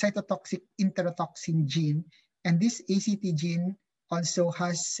cytotoxic enterotoxin gene. And this ACT gene also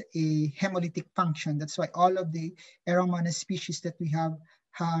has a hemolytic function. That's why all of the Aeromonas species that we have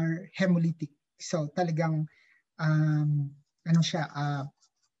are hemolytic. So talagang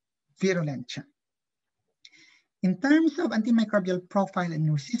virulent siya. In terms of antimicrobial profile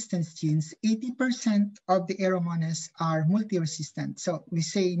and resistance genes, 80% of the Aeromonas are multi-resistant. So we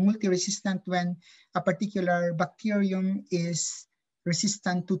say multi-resistant when a particular bacterium is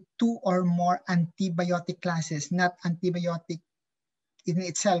resistant to 2 or more antibiotic classes, not antibiotic in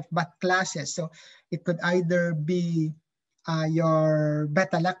itself, but classes. So it could either be your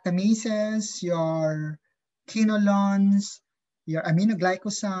beta-lactamases, your quinolones, your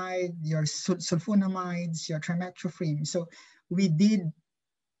aminoglycoside, your sulfonamides, your trimethoprim. So we did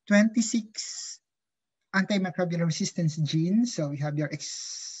 26 antimicrobial resistance genes. So we have your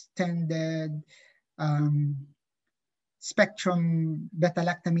extended spectrum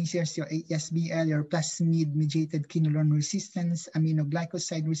beta-lactamases, your ASBL, your plasmid-mediated quinolone resistance,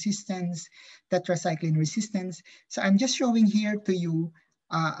 aminoglycoside resistance, tetracycline resistance. So I'm just showing here to you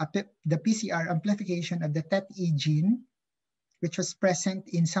the PCR amplification of the TET-E gene, which was present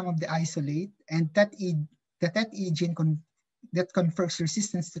in some of the isolate, and the TET-E gene that confers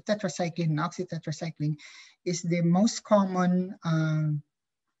resistance to tetracycline and oxytetracycline is the most common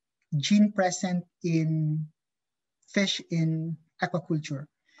gene present in fish in aquaculture.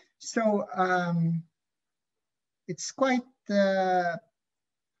 So it's quite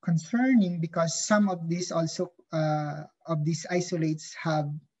concerning because some of these also of these isolates have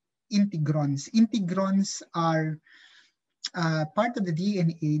integrons. Integrons are part of the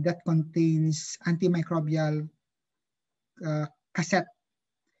DNA that contains antimicrobial cassette.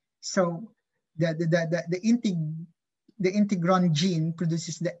 So the integron gene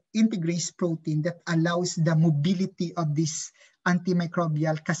produces the integrase protein that allows the mobility of these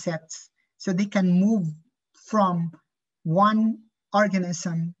antimicrobial cassettes. So they can move from one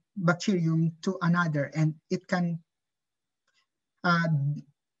organism, bacterium, to another, and it can,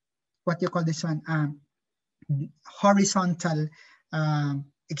 what you call this one, horizontal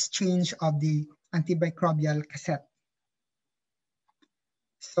exchange of the antimicrobial cassette.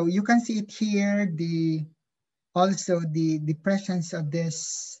 So you can see it here, also the presence of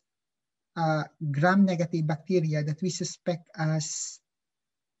this gram-negative bacteria that we suspect as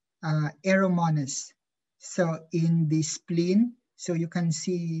Oreochromis. So in the spleen, so you can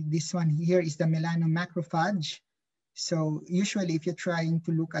see this one here is the melanomacrophage. So usually if you're trying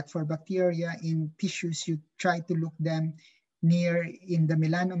to look for bacteria in tissues, you try to look them near in the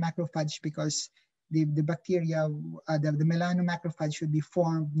melanomacrophage because the bacteria, the melanomacrophage should be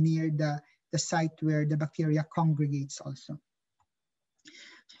formed near the site where the bacteria congregates also.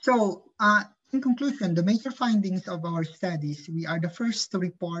 So in conclusion, the major findings of our studies, we are the first to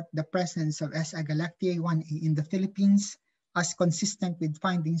report the presence of S. agalactiae 1A in the Philippines as consistent with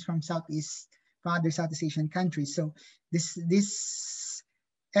findings from other Southeast Asian countries. So this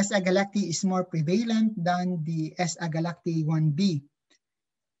S. agalactiae is more prevalent than the S. agalactiae 1B.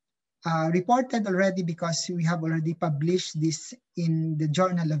 Reported already because we have already published this in the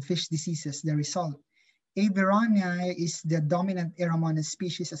Journal of Fish Diseases, the result. A. veronia is the dominant Oreochromis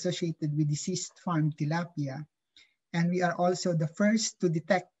species associated with diseased farm tilapia. And we are also the first to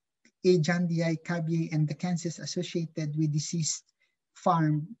detect A. jandii, cabiae, and decensis associated with diseased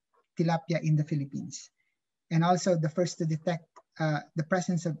farm tilapia in the Philippines. And also the first to detect the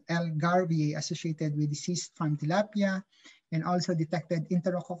presence of L. garviae associated with diseased farm tilapia, and also detected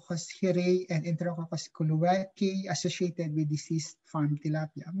Enterococcus hirae and Enterococcus coluaceae associated with diseased farm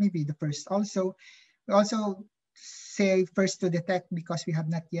tilapia. Maybe the first also. We also say first to detect because we have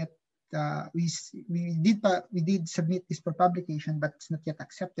not yet, we did submit this for publication, but it's not yet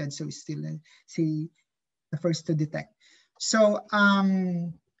accepted. So we still say the first to detect. So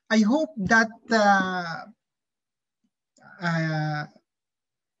I hope that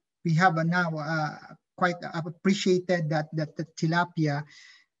we have now quite appreciated that the tilapia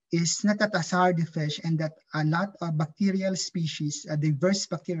is not that a hardy fish, and that a lot of bacterial species, diverse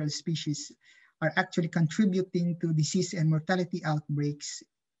bacterial species, are actually contributing to disease and mortality outbreaks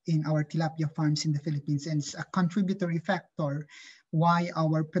in our tilapia farms in the Philippines. And it's a contributory factor why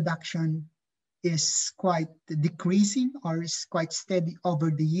our production is quite decreasing or is quite steady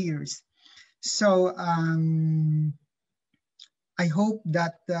over the years. So I hope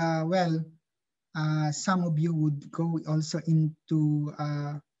that, some of you would go also into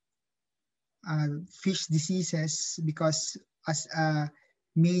fish diseases, because as a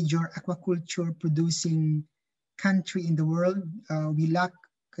major aquaculture producing country in the world, we lack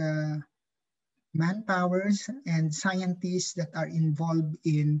manpowers and scientists that are involved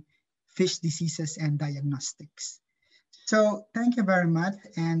in fish diseases and diagnostics. So thank you very much,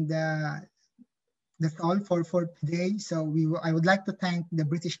 and that's all for today. So I would like to thank the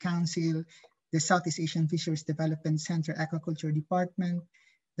British Council, the Southeast Asian Fisheries Development Center Aquaculture Department,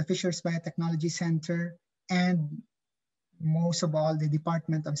 the Fisheries Biotechnology Center, and most of all, the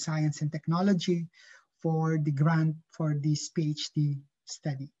Department of Science and Technology for the grant for this PhD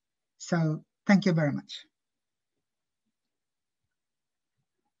study. So thank you very much.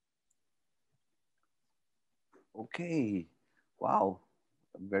 Okay, wow,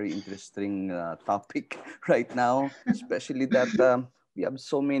 a very interesting topic right now, especially that we have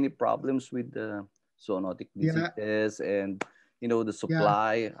so many problems with the zoonotic diseases, and the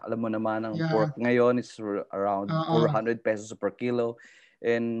supply. Alam mo naman, ang pork ngayon is around 400 pesos per kilo,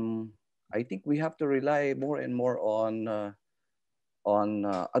 and I think we have to rely more and more on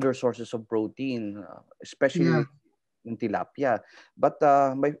other sources of protein, especially in tilapia. But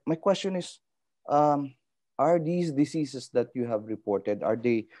my question is, are these diseases that you have reported, are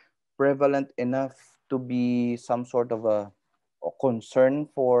they prevalent enough to be some sort of a concern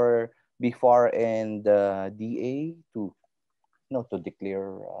for BFAR and DA to to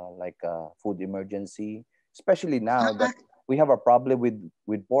declare like a food emergency, especially now that we have a problem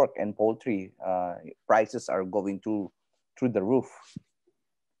with pork and poultry. Prices are going through the roof.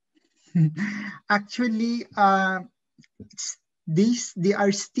 Actually, they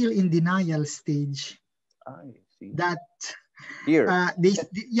are still in denial stage. I see. That here, they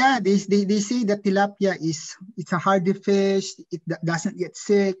say that tilapia it's a hardy fish. It doesn't get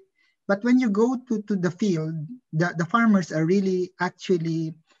sick. But when you go to the field, the farmers are really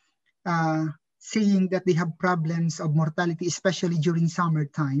actually saying that they have problems of mortality, especially during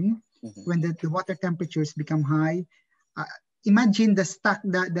summertime, when the water temperatures become high. Imagine the stock,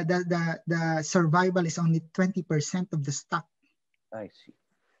 the survival is only 20% of the stock. I see.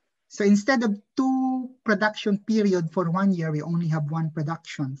 So instead of 2 production period for 1 year, we only have 1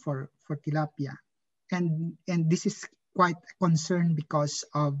 production for tilapia, and this is quite a concern because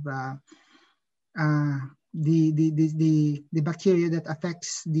of the bacteria that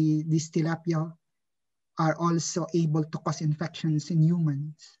affects this tilapia are also able to cause infections in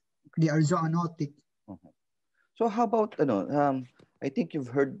humans. They are zoonotic. So how about I think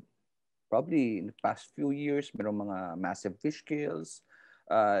you've heard probably in the past few years, merong mga massive fish kills.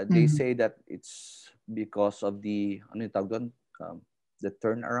 They say that it's because of the the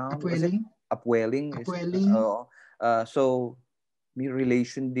turnaround. Upwelling. Upwelling. Upwelling. So may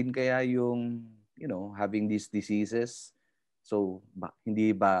relation din kaya yung having these diseases. So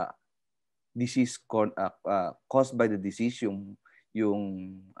hindi ba disease caused by the disease yung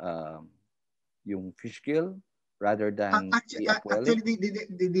fish kill rather than actually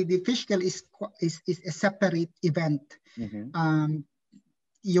the fish kill is a separate event.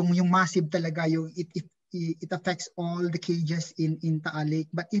 Yung massive talaga, yung it affects all the cages in Taal Lake.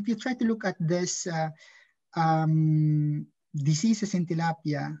 But if you try to look at this diseases in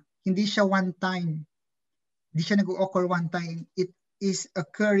tilapia, hindi siya one time. Hindi siya nag-occur one time. It is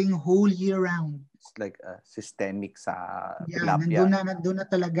occurring whole year round. It's like systemic sa tilapia. Nandun na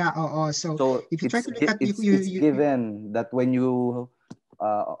talaga. Oo. So if you try to look at it's given that when you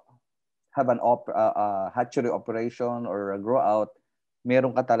have an hatchery operation or a grow out,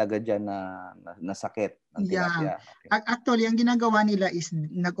 meron ka talaga dyan na sakit ng tilapia. Okay. Actually, ang ginagawa nila is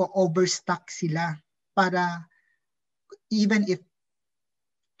nag-overstock sila para even if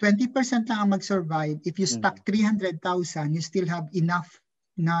 20% lang ang mag-survive, if you stock 300,000, you still have enough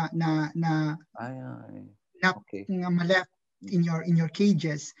na left in your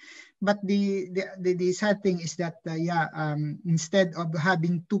cages. But the sad thing is that instead of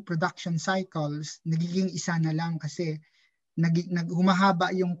having 2 production cycles, nagiging isa na lang kasi humahaba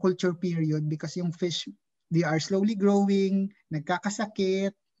yung culture period because yung fish, they are slowly growing,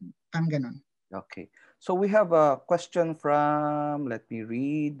 nagkakasakit, ganon. Okay. So we have a question from, let me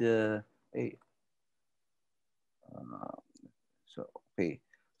read.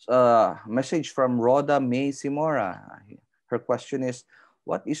 Message from Rhoda May Simora. Her question is,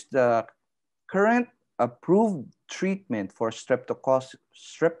 what is the current approved treatment for streptococcus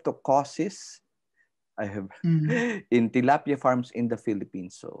in tilapia farms in the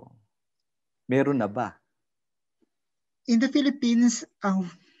Philippines? So, meron na ba? In the Philippines,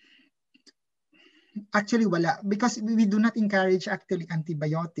 actually wala, because we do not encourage actually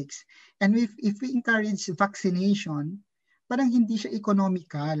antibiotics. And if we encourage vaccination, parang hindi siya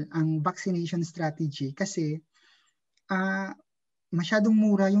economical ang vaccination strategy kasi masyadong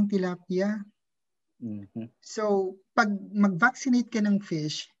mura yung tilapia. So pag mag-vaccinate ka ng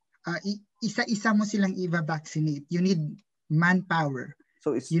fish, isa-isa mo silang i-vaccinate. You need manpower.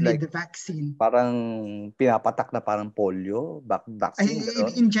 So it's you like need the vaccine. Parang pinapatak na parang polio, vaccine.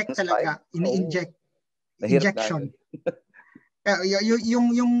 Ini-inject talaga. Ini-inject. Injection.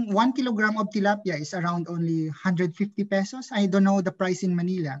 Yung 1 kilogram of tilapia is around only 150 pesos. I don't know the price in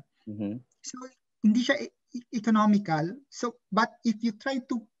Manila. So hindi siya economical. So but if you try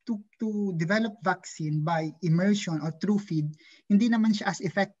to develop vaccine by immersion or through feed, hindi naman siya as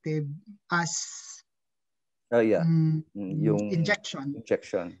effective as yung injection.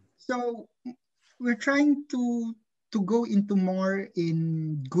 So we're trying to go into more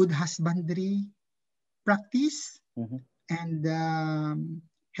in good husbandry practice and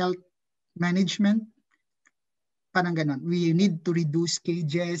health management. Parang ganon. We need to reduce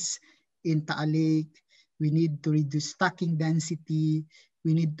cages in Taal Lake. We need to reduce stocking density.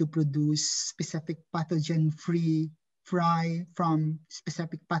 We need to produce specific pathogen-free fry from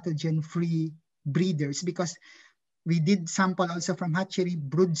specific pathogen-free breeders, because we did sample also from hatchery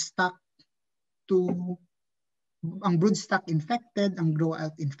broodstock to ang broodstock infected, ang grow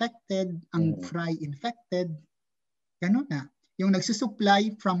out infected, ang fry infected. Ganun na. Yung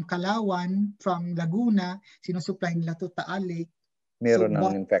nagsusupply from Kalawan, from Laguna, sinusupply nila to Taal Lake. Meron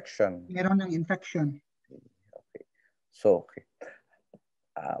ng infection. Meron ng infection. Okay. So, okay.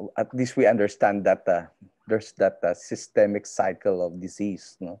 At least we understand that there's that systemic cycle of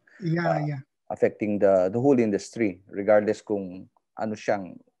disease, no? Yeah. Affecting the whole industry, regardless kung ano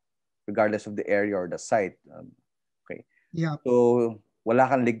siyang, regardless of the area or the site. Okay. Yeah. So, wala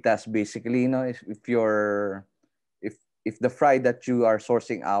kang ligtas basically, no? If the fry that you are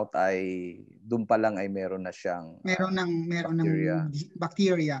sourcing out ay doon pa lang ay meron na siyang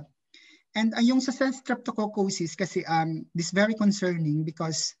bacteria. And yung sa streptococcosis kasi this very concerning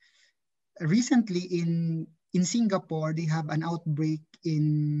because recently in Singapore they have an outbreak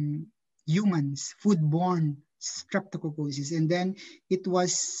in humans, foodborne streptococcosis, and then it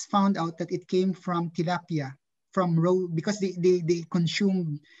was found out that it came from tilapia, from raw, because they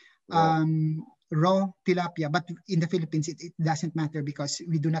consume raw tilapia, but in the Philippines it doesn't matter because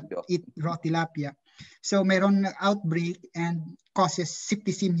we do not eat raw tilapia. So mayroon outbreak and causes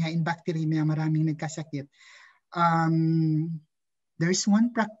septicemia in bacteremia, maraming nagkasakit. There's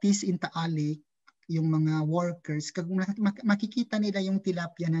one practice in Taal Lake, yung mga workers, kung makikita nila yung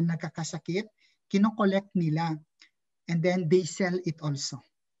tilapia na nagkakasakit, kino-collect nila and then they sell it also.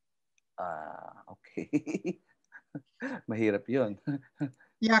 Okay. Mahirap yun.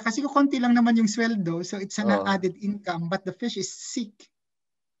 Yeah, kasi konti lang naman yung sweldo, so it's an added income, but the fish is sick.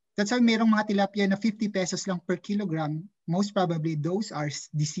 That's why merong mga tilapia na 50 pesos lang per kilogram. Most probably those are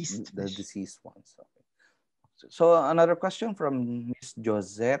deceased fish. The deceased ones. Okay. So another question from Miss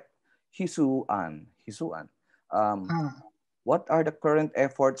Josette Hisuan. What are the current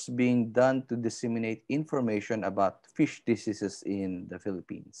efforts being done to disseminate information about fish diseases in the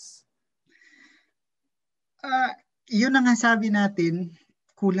Philippines? Yun ang sabi natin,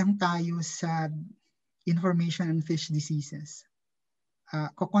 kulang tayo sa information on fish diseases.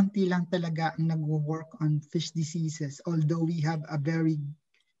 Kukunti lang talaga ang nag-work on fish diseases, although we have a very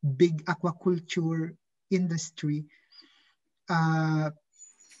big aquaculture industry.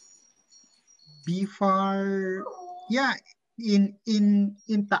 BFAR, in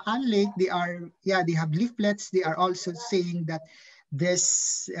Taal Lake, they have leaflets. They are also saying that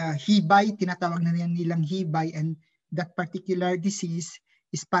this hibay, tinatawag na nilang hibay, and that particular disease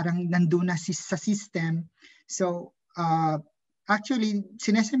is parang nandun na sa system. So actually,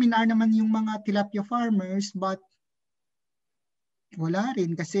 sineseminar naman yung mga tilapia farmers, but wala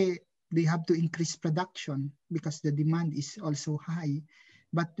rin kasi they have to increase production because the demand is also high.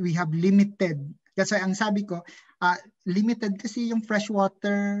 But we have limited. That's why ang sabi ko, limited kasi yung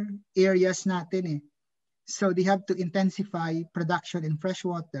freshwater areas natin eh. So they have to intensify production in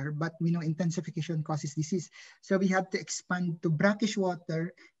freshwater, but we know intensification causes disease. So we have to expand to brackish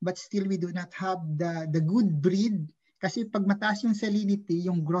water, but still we do not have the good breed. Kasi pag mataas yung salinity,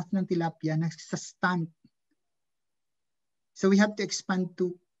 yung growth ng tilapia nagsastunt. So we have to expand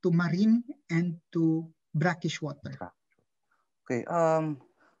to marine and to brackish water. Okay.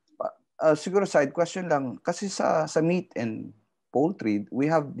 Siguro side question lang. Kasi sa meat and poultry,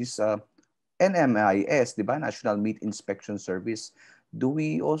 we have this NMIS, di ba? National Meat Inspection Service. Do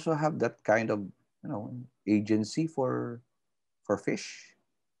we also have that kind of, agency for fish,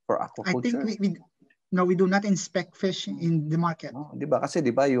 for aquaculture? I think we do not inspect fish in the market. No, di ba? Kasi di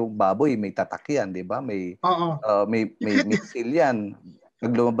ba yung baboy may tatak yan, di ba? May seal yan.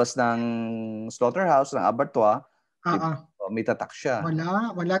 Pag lumabas ng slaughterhouse, ng abattoir, may tatak siya.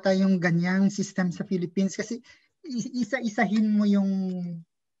 Wala tayong ganyang system sa Philippines kasi isa-isahin mo yung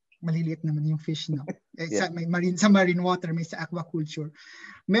maliliit naman yung fish, no? Sa marine water, may sa aquaculture.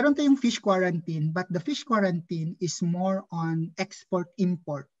 Meron tayong fish quarantine, but the fish quarantine is more on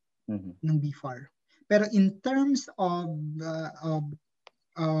export-import ng BFAR. Pero in terms of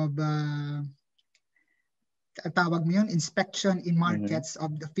tawag mo yun, inspection in markets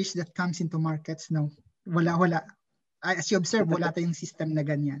of the fish that comes into markets, no? Wala. As you observe, wala tayong system na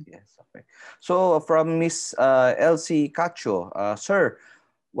ganyan. Yes, okay. So from Miss Elsie Cacho, sir,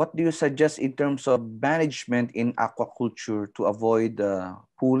 what do you suggest in terms of management in aquaculture to avoid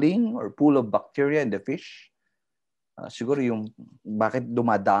pooling or pool of bacteria in the fish? Siguro yung bakit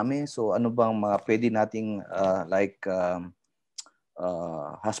dumadami. So ano bang mga pwede nating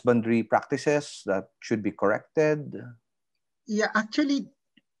husbandry practices that should be corrected? Yeah, actually,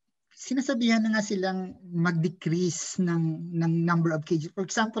 sinasabihan na nga silang mag-decrease ng number of cages. For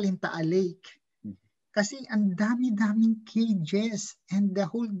example, in Taal Lake, kasi ang dami-daming cages and the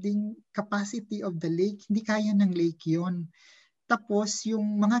holding capacity of the lake, hindi kaya ng lake yon. Tapos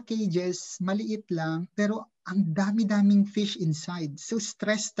yung mga cages, maliit lang, pero ang dami-daming fish inside. So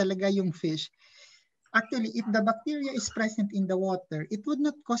stress talaga yung fish. Actually, if the bacteria is present in the water, it would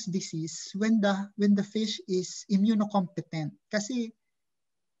not cause disease when the fish is immunocompetent. Kasi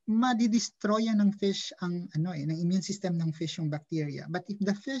madidestroy ng fish ang ng immune system ng fish yung bacteria. But if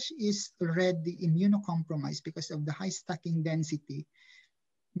the fish is already immunocompromised because of the high stocking density,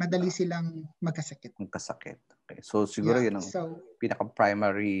 madali silang magkasakit. Okay. So siguro yun ang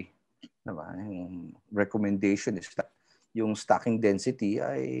pinaka-primary yung recommendation is that yung stocking density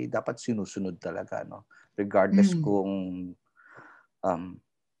ay dapat sinusunod talaga, no? Regardless kung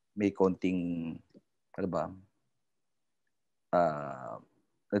may konting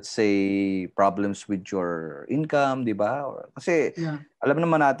let's say problems with your income, di ba? Kasi alam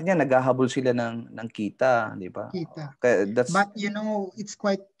naman natin yan, naghahabol sila ng kita, di ba? Kita. That's... But it's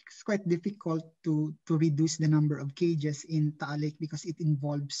quite difficult to reduce the number of cages in Taal Lake because it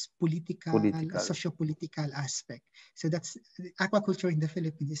involves socio-political aspect. So that's aquaculture in the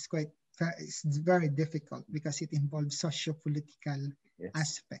Philippines is very difficult because it involves socio-political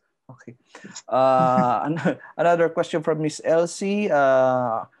aspect. Okay. Another question from Miss Elsie.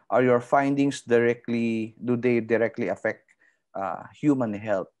 Are your findings do they directly affect human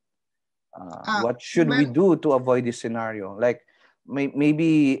health? What should we do to avoid this scenario? Like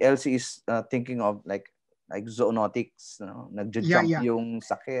maybe Elsie is thinking of like zoonotics, nagja-jump yung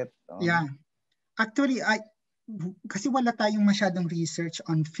sakit. Yeah. Actually, kasi wala tayong masyadong research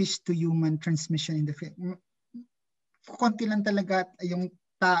on fish to human transmission in the Philippines. Konti lang talaga yung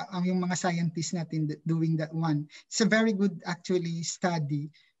mga scientists natin doing that one. It's a very good actually study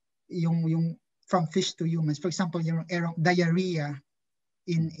yung from fish to humans. For example, yung diarrhea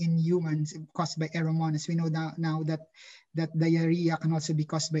in humans caused by Oreochromis. We know now that diarrhea can also be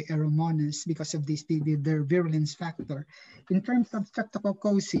caused by Oreochromis because of their virulence factor. In terms of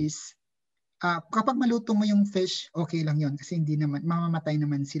streptococcosis, kapag maluto mo yung fish, okay lang yun kasi hindi naman, mamamatay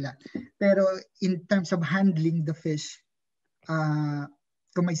naman sila. Pero in terms of handling the fish,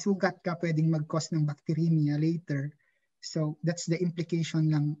 kung may sugat ka, pwedeng mag-cause ng bacteremia later. So that's the implication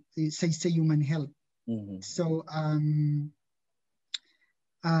lang sa human health. So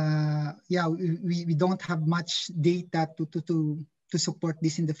we don't have much data to support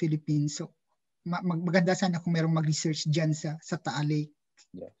this in the Philippines. So maganda sana kung merong mag-research dyan sa Taal Lake,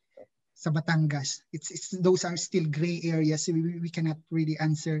 sa Batangas. Those are still gray areas. So we cannot really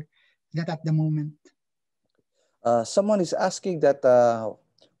answer that at the moment. Someone is asking that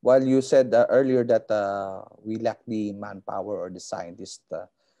while you said earlier that we lack the manpower or the scientists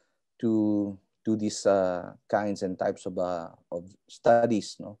to do these kinds and types of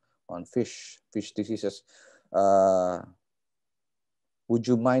studies, on fish diseases, would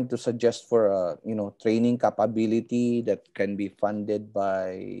you mind to suggest for training capability that can be funded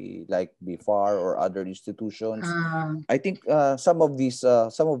by like BFAR or other institutions? I think some of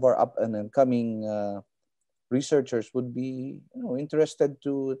our up and coming researchers would be interested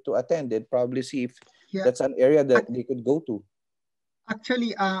to attend and probably see if that's an area that they could go to.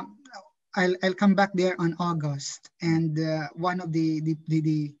 Actually, I'll come back there on August, and one of we'll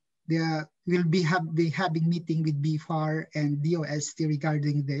be having meeting with BFAR and DOST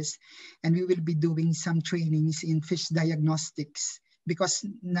regarding this, and we will be doing some trainings in fish diagnostics because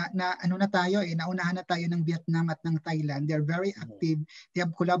naunahan na tayo ng Vietnam at ng Thailand. They're very active. They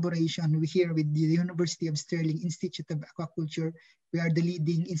have collaboration here with the University of Stirling Institute of Aquaculture. We are the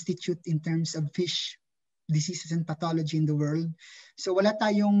leading institute in terms of fish diseases and pathology in the world. So wala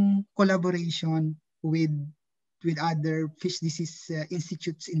tayong collaboration with other fish disease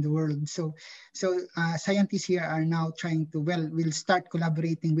institutes in the world. So scientists here are now trying to, we'll start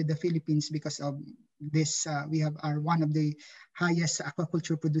collaborating with the Philippines because of this. We are one of the highest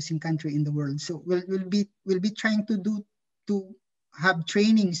aquaculture producing country in the world. So we'll be trying to have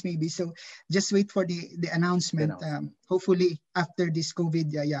trainings maybe. So just wait for the announcement. Hopefully after this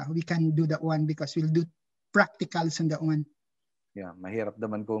COVID, we can do that one because we'll do practicals on that one. Yeah, mahirap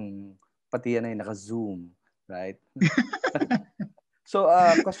naman kung pati yan ay naka-Zoom, right? So,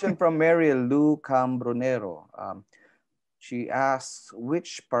 question from Mary Lou Cambronero. She asks,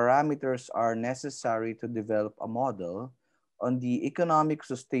 which parameters are necessary to develop a model on the economic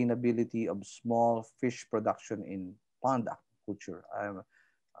sustainability of small fish production in pond aquaculture? I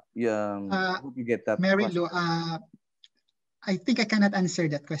hope you get that. Mary Lou, I think I cannot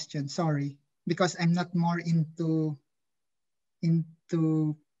answer that question. Sorry, because I'm not more into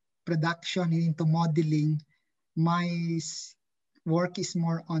production, into modeling. My work is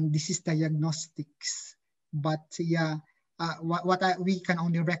more on disease diagnostics. But what we can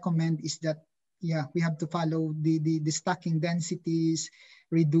only recommend is that we have to follow the stocking densities,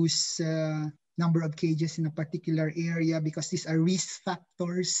 reduce number of cages in a particular area because these are risk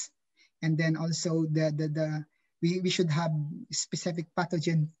factors And then also we should have specific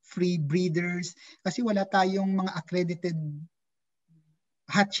pathogen-free breeders kasi wala tayong mga accredited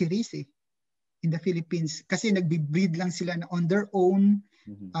hatcheries in the Philippines. Kasi nagbe-breed lang sila on their own.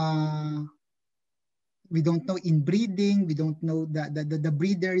 We don't know inbreeding. We don't know the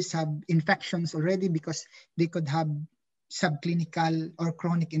breeders have infections already because they could have subclinical or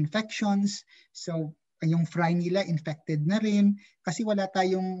chronic infections. So yung fry nila infected na rin kasi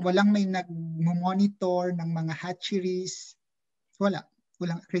walang may nag-monitor ng mga hatcheries. Walang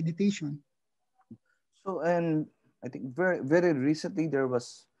accreditation. So, and I think very, very recently there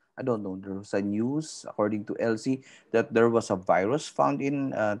was, I don't know, there was a news according to LC that there was a virus found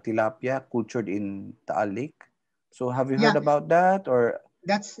in tilapia cultured in Taal Lake. So have you heard about that, or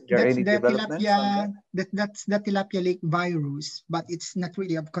that's there any the developments tilapia on that? that's the tilapia lake virus, but it's not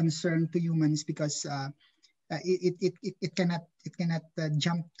really of concern to humans because it cannot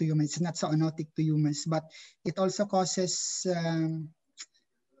jump to humans. It's not zoonotic to humans, but it also causes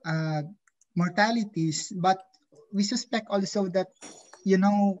mortalities. But we suspect also that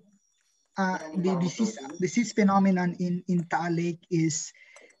the disease phenomenon in Taal Lake is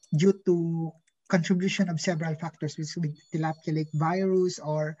due to contribution of several factors, with tilapia lake virus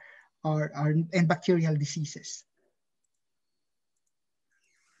and bacterial diseases.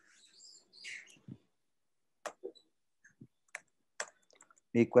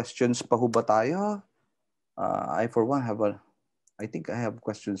 May questions pa ho ba tayo? I for one I think I have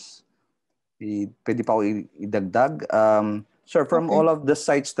questions. Pwede pa ako idagdag. Sir, from all of the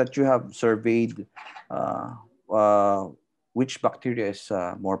sites that you have surveyed, which bacteria is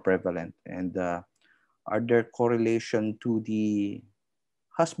more prevalent, and are there correlation to the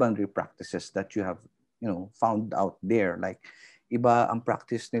husbandry practices that you have found out there? Like iba ang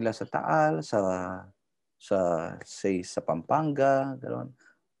practice nila sa Taal, sa Pampanga, gano'n.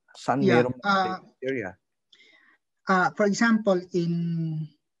 Saan merong bacteria? For example, in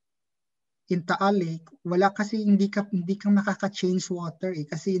Taal Lake, wala kasi hindi ka makaka-change water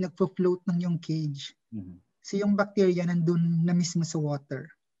kasi nagfo-float ng yung cage. So yung bacteria nandun na mismo sa water.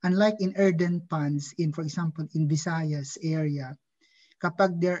 Unlike in earthen ponds, for example, in Visayas area,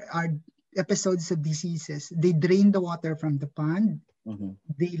 kapag there are episodes of diseases, they drain the water from the pond,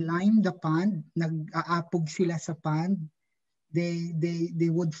 they lime the pond, nag-aapog sila sa pond, they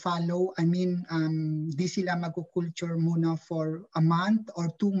would follow, di sila magkukulture muna for a month or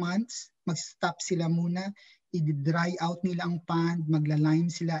 2 months, mag-stop sila muna, i-dry out nila ang pond,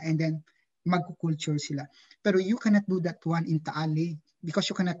 magla-lime sila, and then magkukulture sila. Pero you cannot do that one in Taal Lake because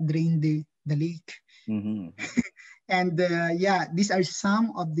you cannot drain the lake. And these are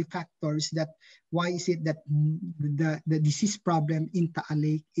some of the factors that why is it that the disease problem in Taal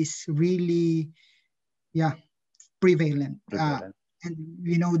Lake is really prevalent. And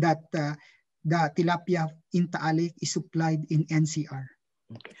we know that the tilapia in Taal Lake is supplied in NCR.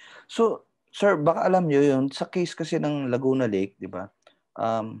 Okay. So, sir, baka alam nyo yun, sa case kasi ng Laguna Lake, di ba?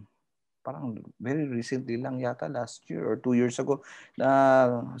 Parang very recently lang yata, last year or 2 years ago,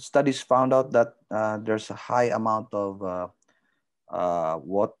 studies found out that there's a high amount of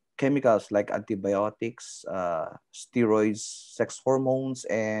what chemicals like antibiotics, steroids, sex hormones,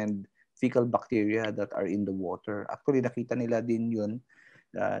 and fecal bacteria that are in the water. Actually, nakita nila din yun.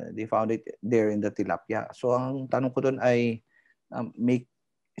 They found it there in the tilapia. So, ang tanong ko doon ay,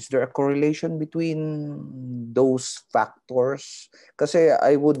 is there a correlation between those factors? Kasi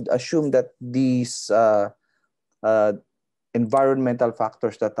I would assume that these environmental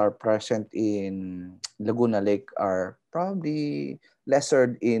factors that are present in Laguna Lake are probably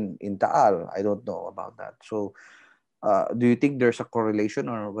lesser in Taal. I don't know about that. So, do you think there's a correlation,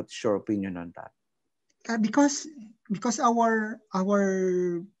 or what's your opinion on that? Because our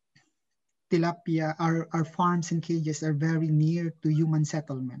tilapia, our farms and cages are very near to human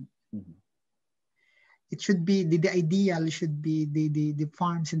settlement. It should be the ideal should be the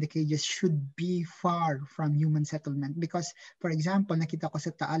farms and the cages should be far from human settlement, because for example, nakita ko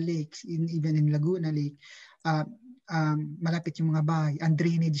sa Taal Lake, even in Laguna Lake, malapit yung mga bahay, ang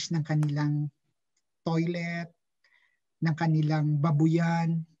drainage ng kanilang toilet, ng kanilang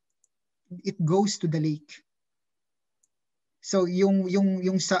babuyan, it goes to the lake. So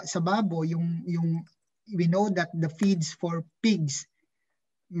yung sa babo, we know that the feeds for pigs,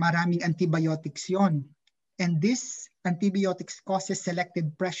 maraming antibiotics yon. And this antibiotics causes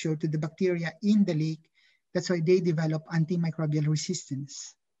selective pressure to the bacteria in the lake. That's why they develop antimicrobial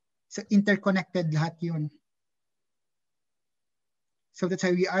resistance. So interconnected lahat yon. So that's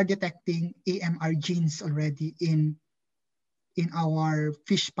why we are detecting AMR genes already in our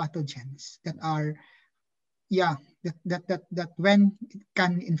fish pathogens that are that when it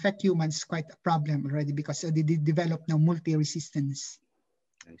can infect humans, quite a problem already, because they develop now multi-resistance.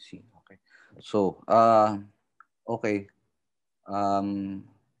 I see. Okay. So, okay.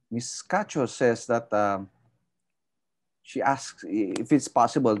 Miss Cacho says that she asks if it's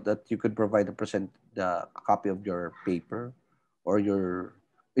possible that you could provide the copy of your paper or your,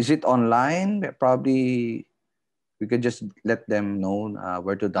 is it online? Probably we could just let them know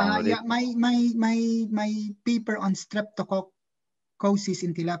where to download it. Yeah, my paper on streptococcus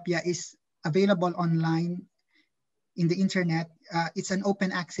in tilapia is available online in the internet. It's an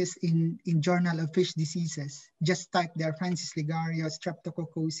open access in Journal of Fish Diseases. Just type there Francis Legario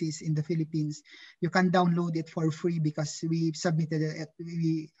streptococcus in the Philippines. You can download it for free because we submitted it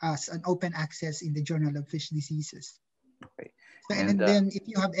as an open access in the Journal of Fish Diseases. Okay. So, and then if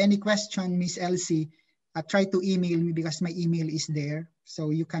you have any question, Miss Elsie, try to email me because my email is there,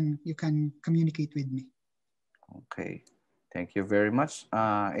 so you can communicate with me. Okay, thank you very much.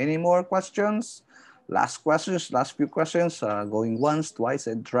 Any more questions? Last questions, last few questions, going once, twice,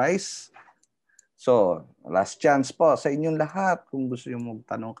 and thrice. So, last chance po sa inyong lahat kung gusto nyo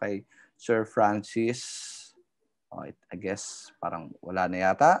magtanong kay Sir Francis. I guess parang wala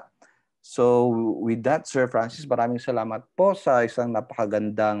na yata. So, with that, Sir Francis, maraming salamat po sa isang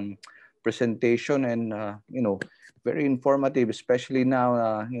napakagandang presentation and, very informative, especially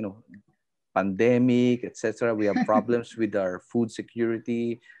now, pandemic, etc. We have problems with our food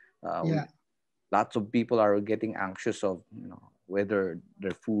security. Lots of people are getting anxious of whether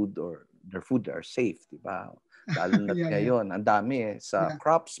their food are safe, diba? Lalo na ngayon, ang dami sa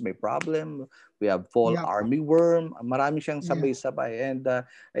crops may problem. We have fall armyworm. Marami siyang sabay-sabay, and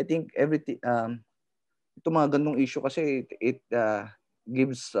I think everything. Itong mga ganung issue kasi it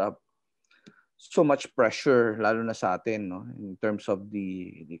gives so much pressure, lalo na sa atin, no, in terms of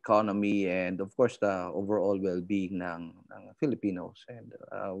the economy and of course the overall well-being ng Filipinos. And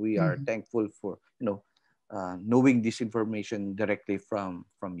we are thankful for knowing this information directly from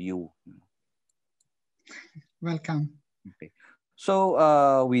you. Welcome. Okay. So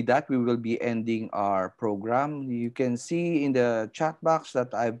with that, we will be ending our program. You can see in the chat box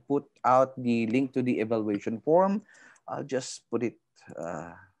that I put out the link to the evaluation form. I'll just put it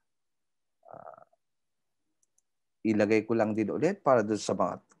ilagay ko lang din ulit para doon sa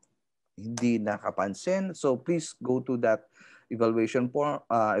mga hindi nakapansin. So please go to that evaluation form,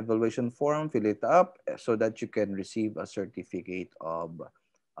 fill it up so that you can receive a certificate of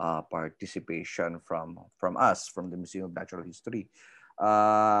participation from us, from the Museum of Natural History.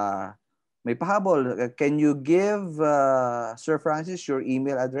 May pahabol. Can you give Sir Francis your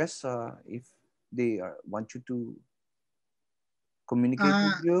email address if they want you to communicate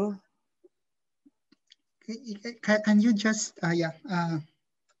with you? Can you just, I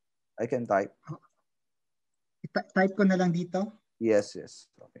can type. Type ko na lang dito? Yes.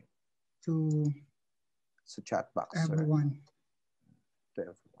 Okay. To chat box. Everyone.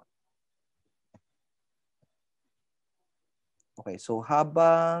 To everyone. Okay, so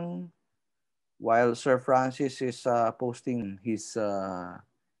while Sir Francis is posting his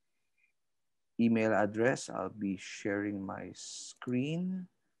email address, I'll be sharing my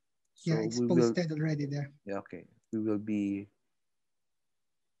screen. So it's posted already there. Yeah, okay. We will be...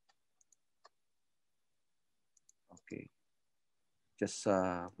 Okay.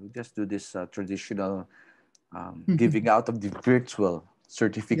 We'll just do this traditional giving out of the virtual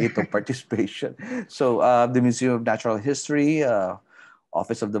certificate of participation. So the Museum of Natural History,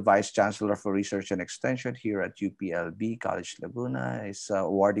 Office of the Vice Chancellor for Research and Extension here at UPLB College Laguna is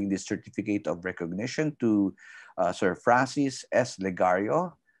awarding this certificate of recognition to Sir Francis S.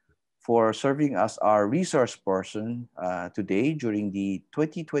 Legario for serving as our resource person today during the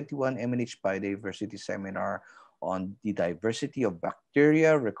 2021 MNH Biodiversity Seminar on the diversity of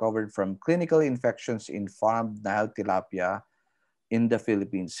bacteria recovered from clinical infections in farmed Nile tilapia in the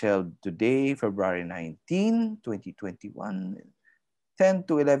Philippines, held today, February 19, 2021, 10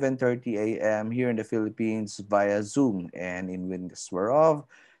 to 11:30 a.m. here in the Philippines via Zoom, and in witness whereof,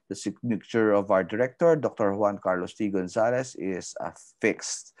 the signature of our director, Dr. Juan Carlos T. Gonzalez, is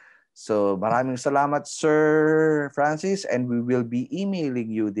affixed. So maraming salamat, Sir Francis, and we will be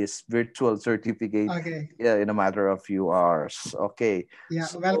emailing you this virtual certificate in a matter of few hours. Okay. Yeah,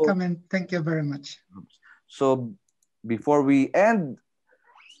 so, welcome and thank you very much. So before we end,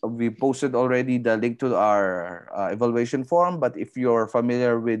 we posted already the link to our evaluation form, but if you're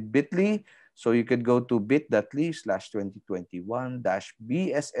familiar with Bitly, so you could go to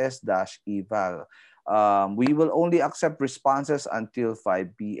bit.ly/2021-bss-eval. We will only accept responses until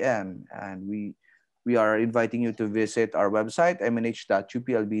 5 p.m. and we we are inviting you to visit our website,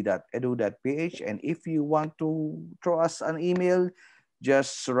 mnh.uplb.edu.ph. And if you want to throw us an email,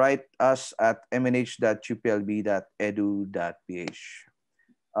 just write us at mnh.uplb.edu.ph.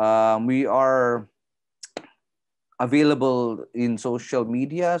 We are available in social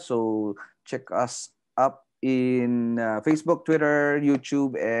media, so check us up in Facebook, Twitter,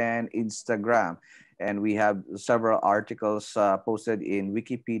 YouTube, and Instagram. And we have several articles posted in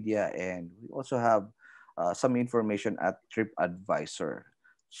Wikipedia, and we also have some information at TripAdvisor.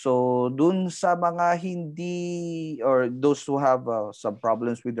 So dun sa mga hindi, or those who have some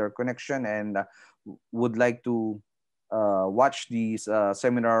problems with their connection and would like to watch these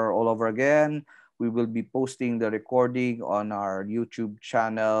seminar all over again, we will be posting the recording on our YouTube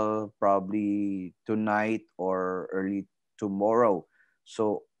channel probably tonight or early tomorrow.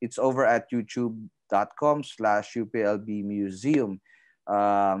 So it's over at youtube.com/UPLB Museum.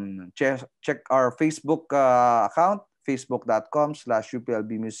 Check our Facebook account,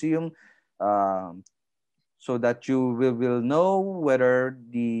 facebook.com/UPLB Museum, so that you will know whether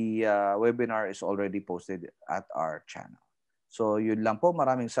the webinar is already posted at our channel. So yun lang po.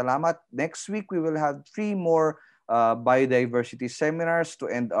 Maraming salamat. Next week, we will have 3 more biodiversity seminars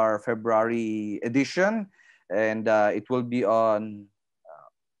to end our February edition. And it will be on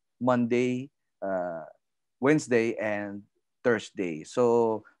Monday, Wednesday, and Thursday.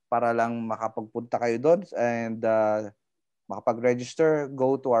 So para lang makapagpunta kayo doon and makapag-register,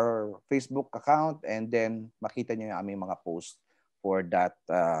 go to our Facebook account and then makita niyo yung aming mga post for that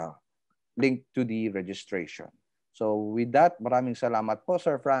link to the registration. So with that, maraming salamat po,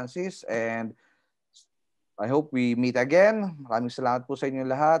 Sir Francis, and I hope we meet again. Maraming salamat po sa inyo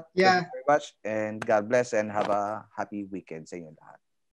lahat. Yeah. Thank you very much, and God bless and have a happy weekend sa inyo lahat.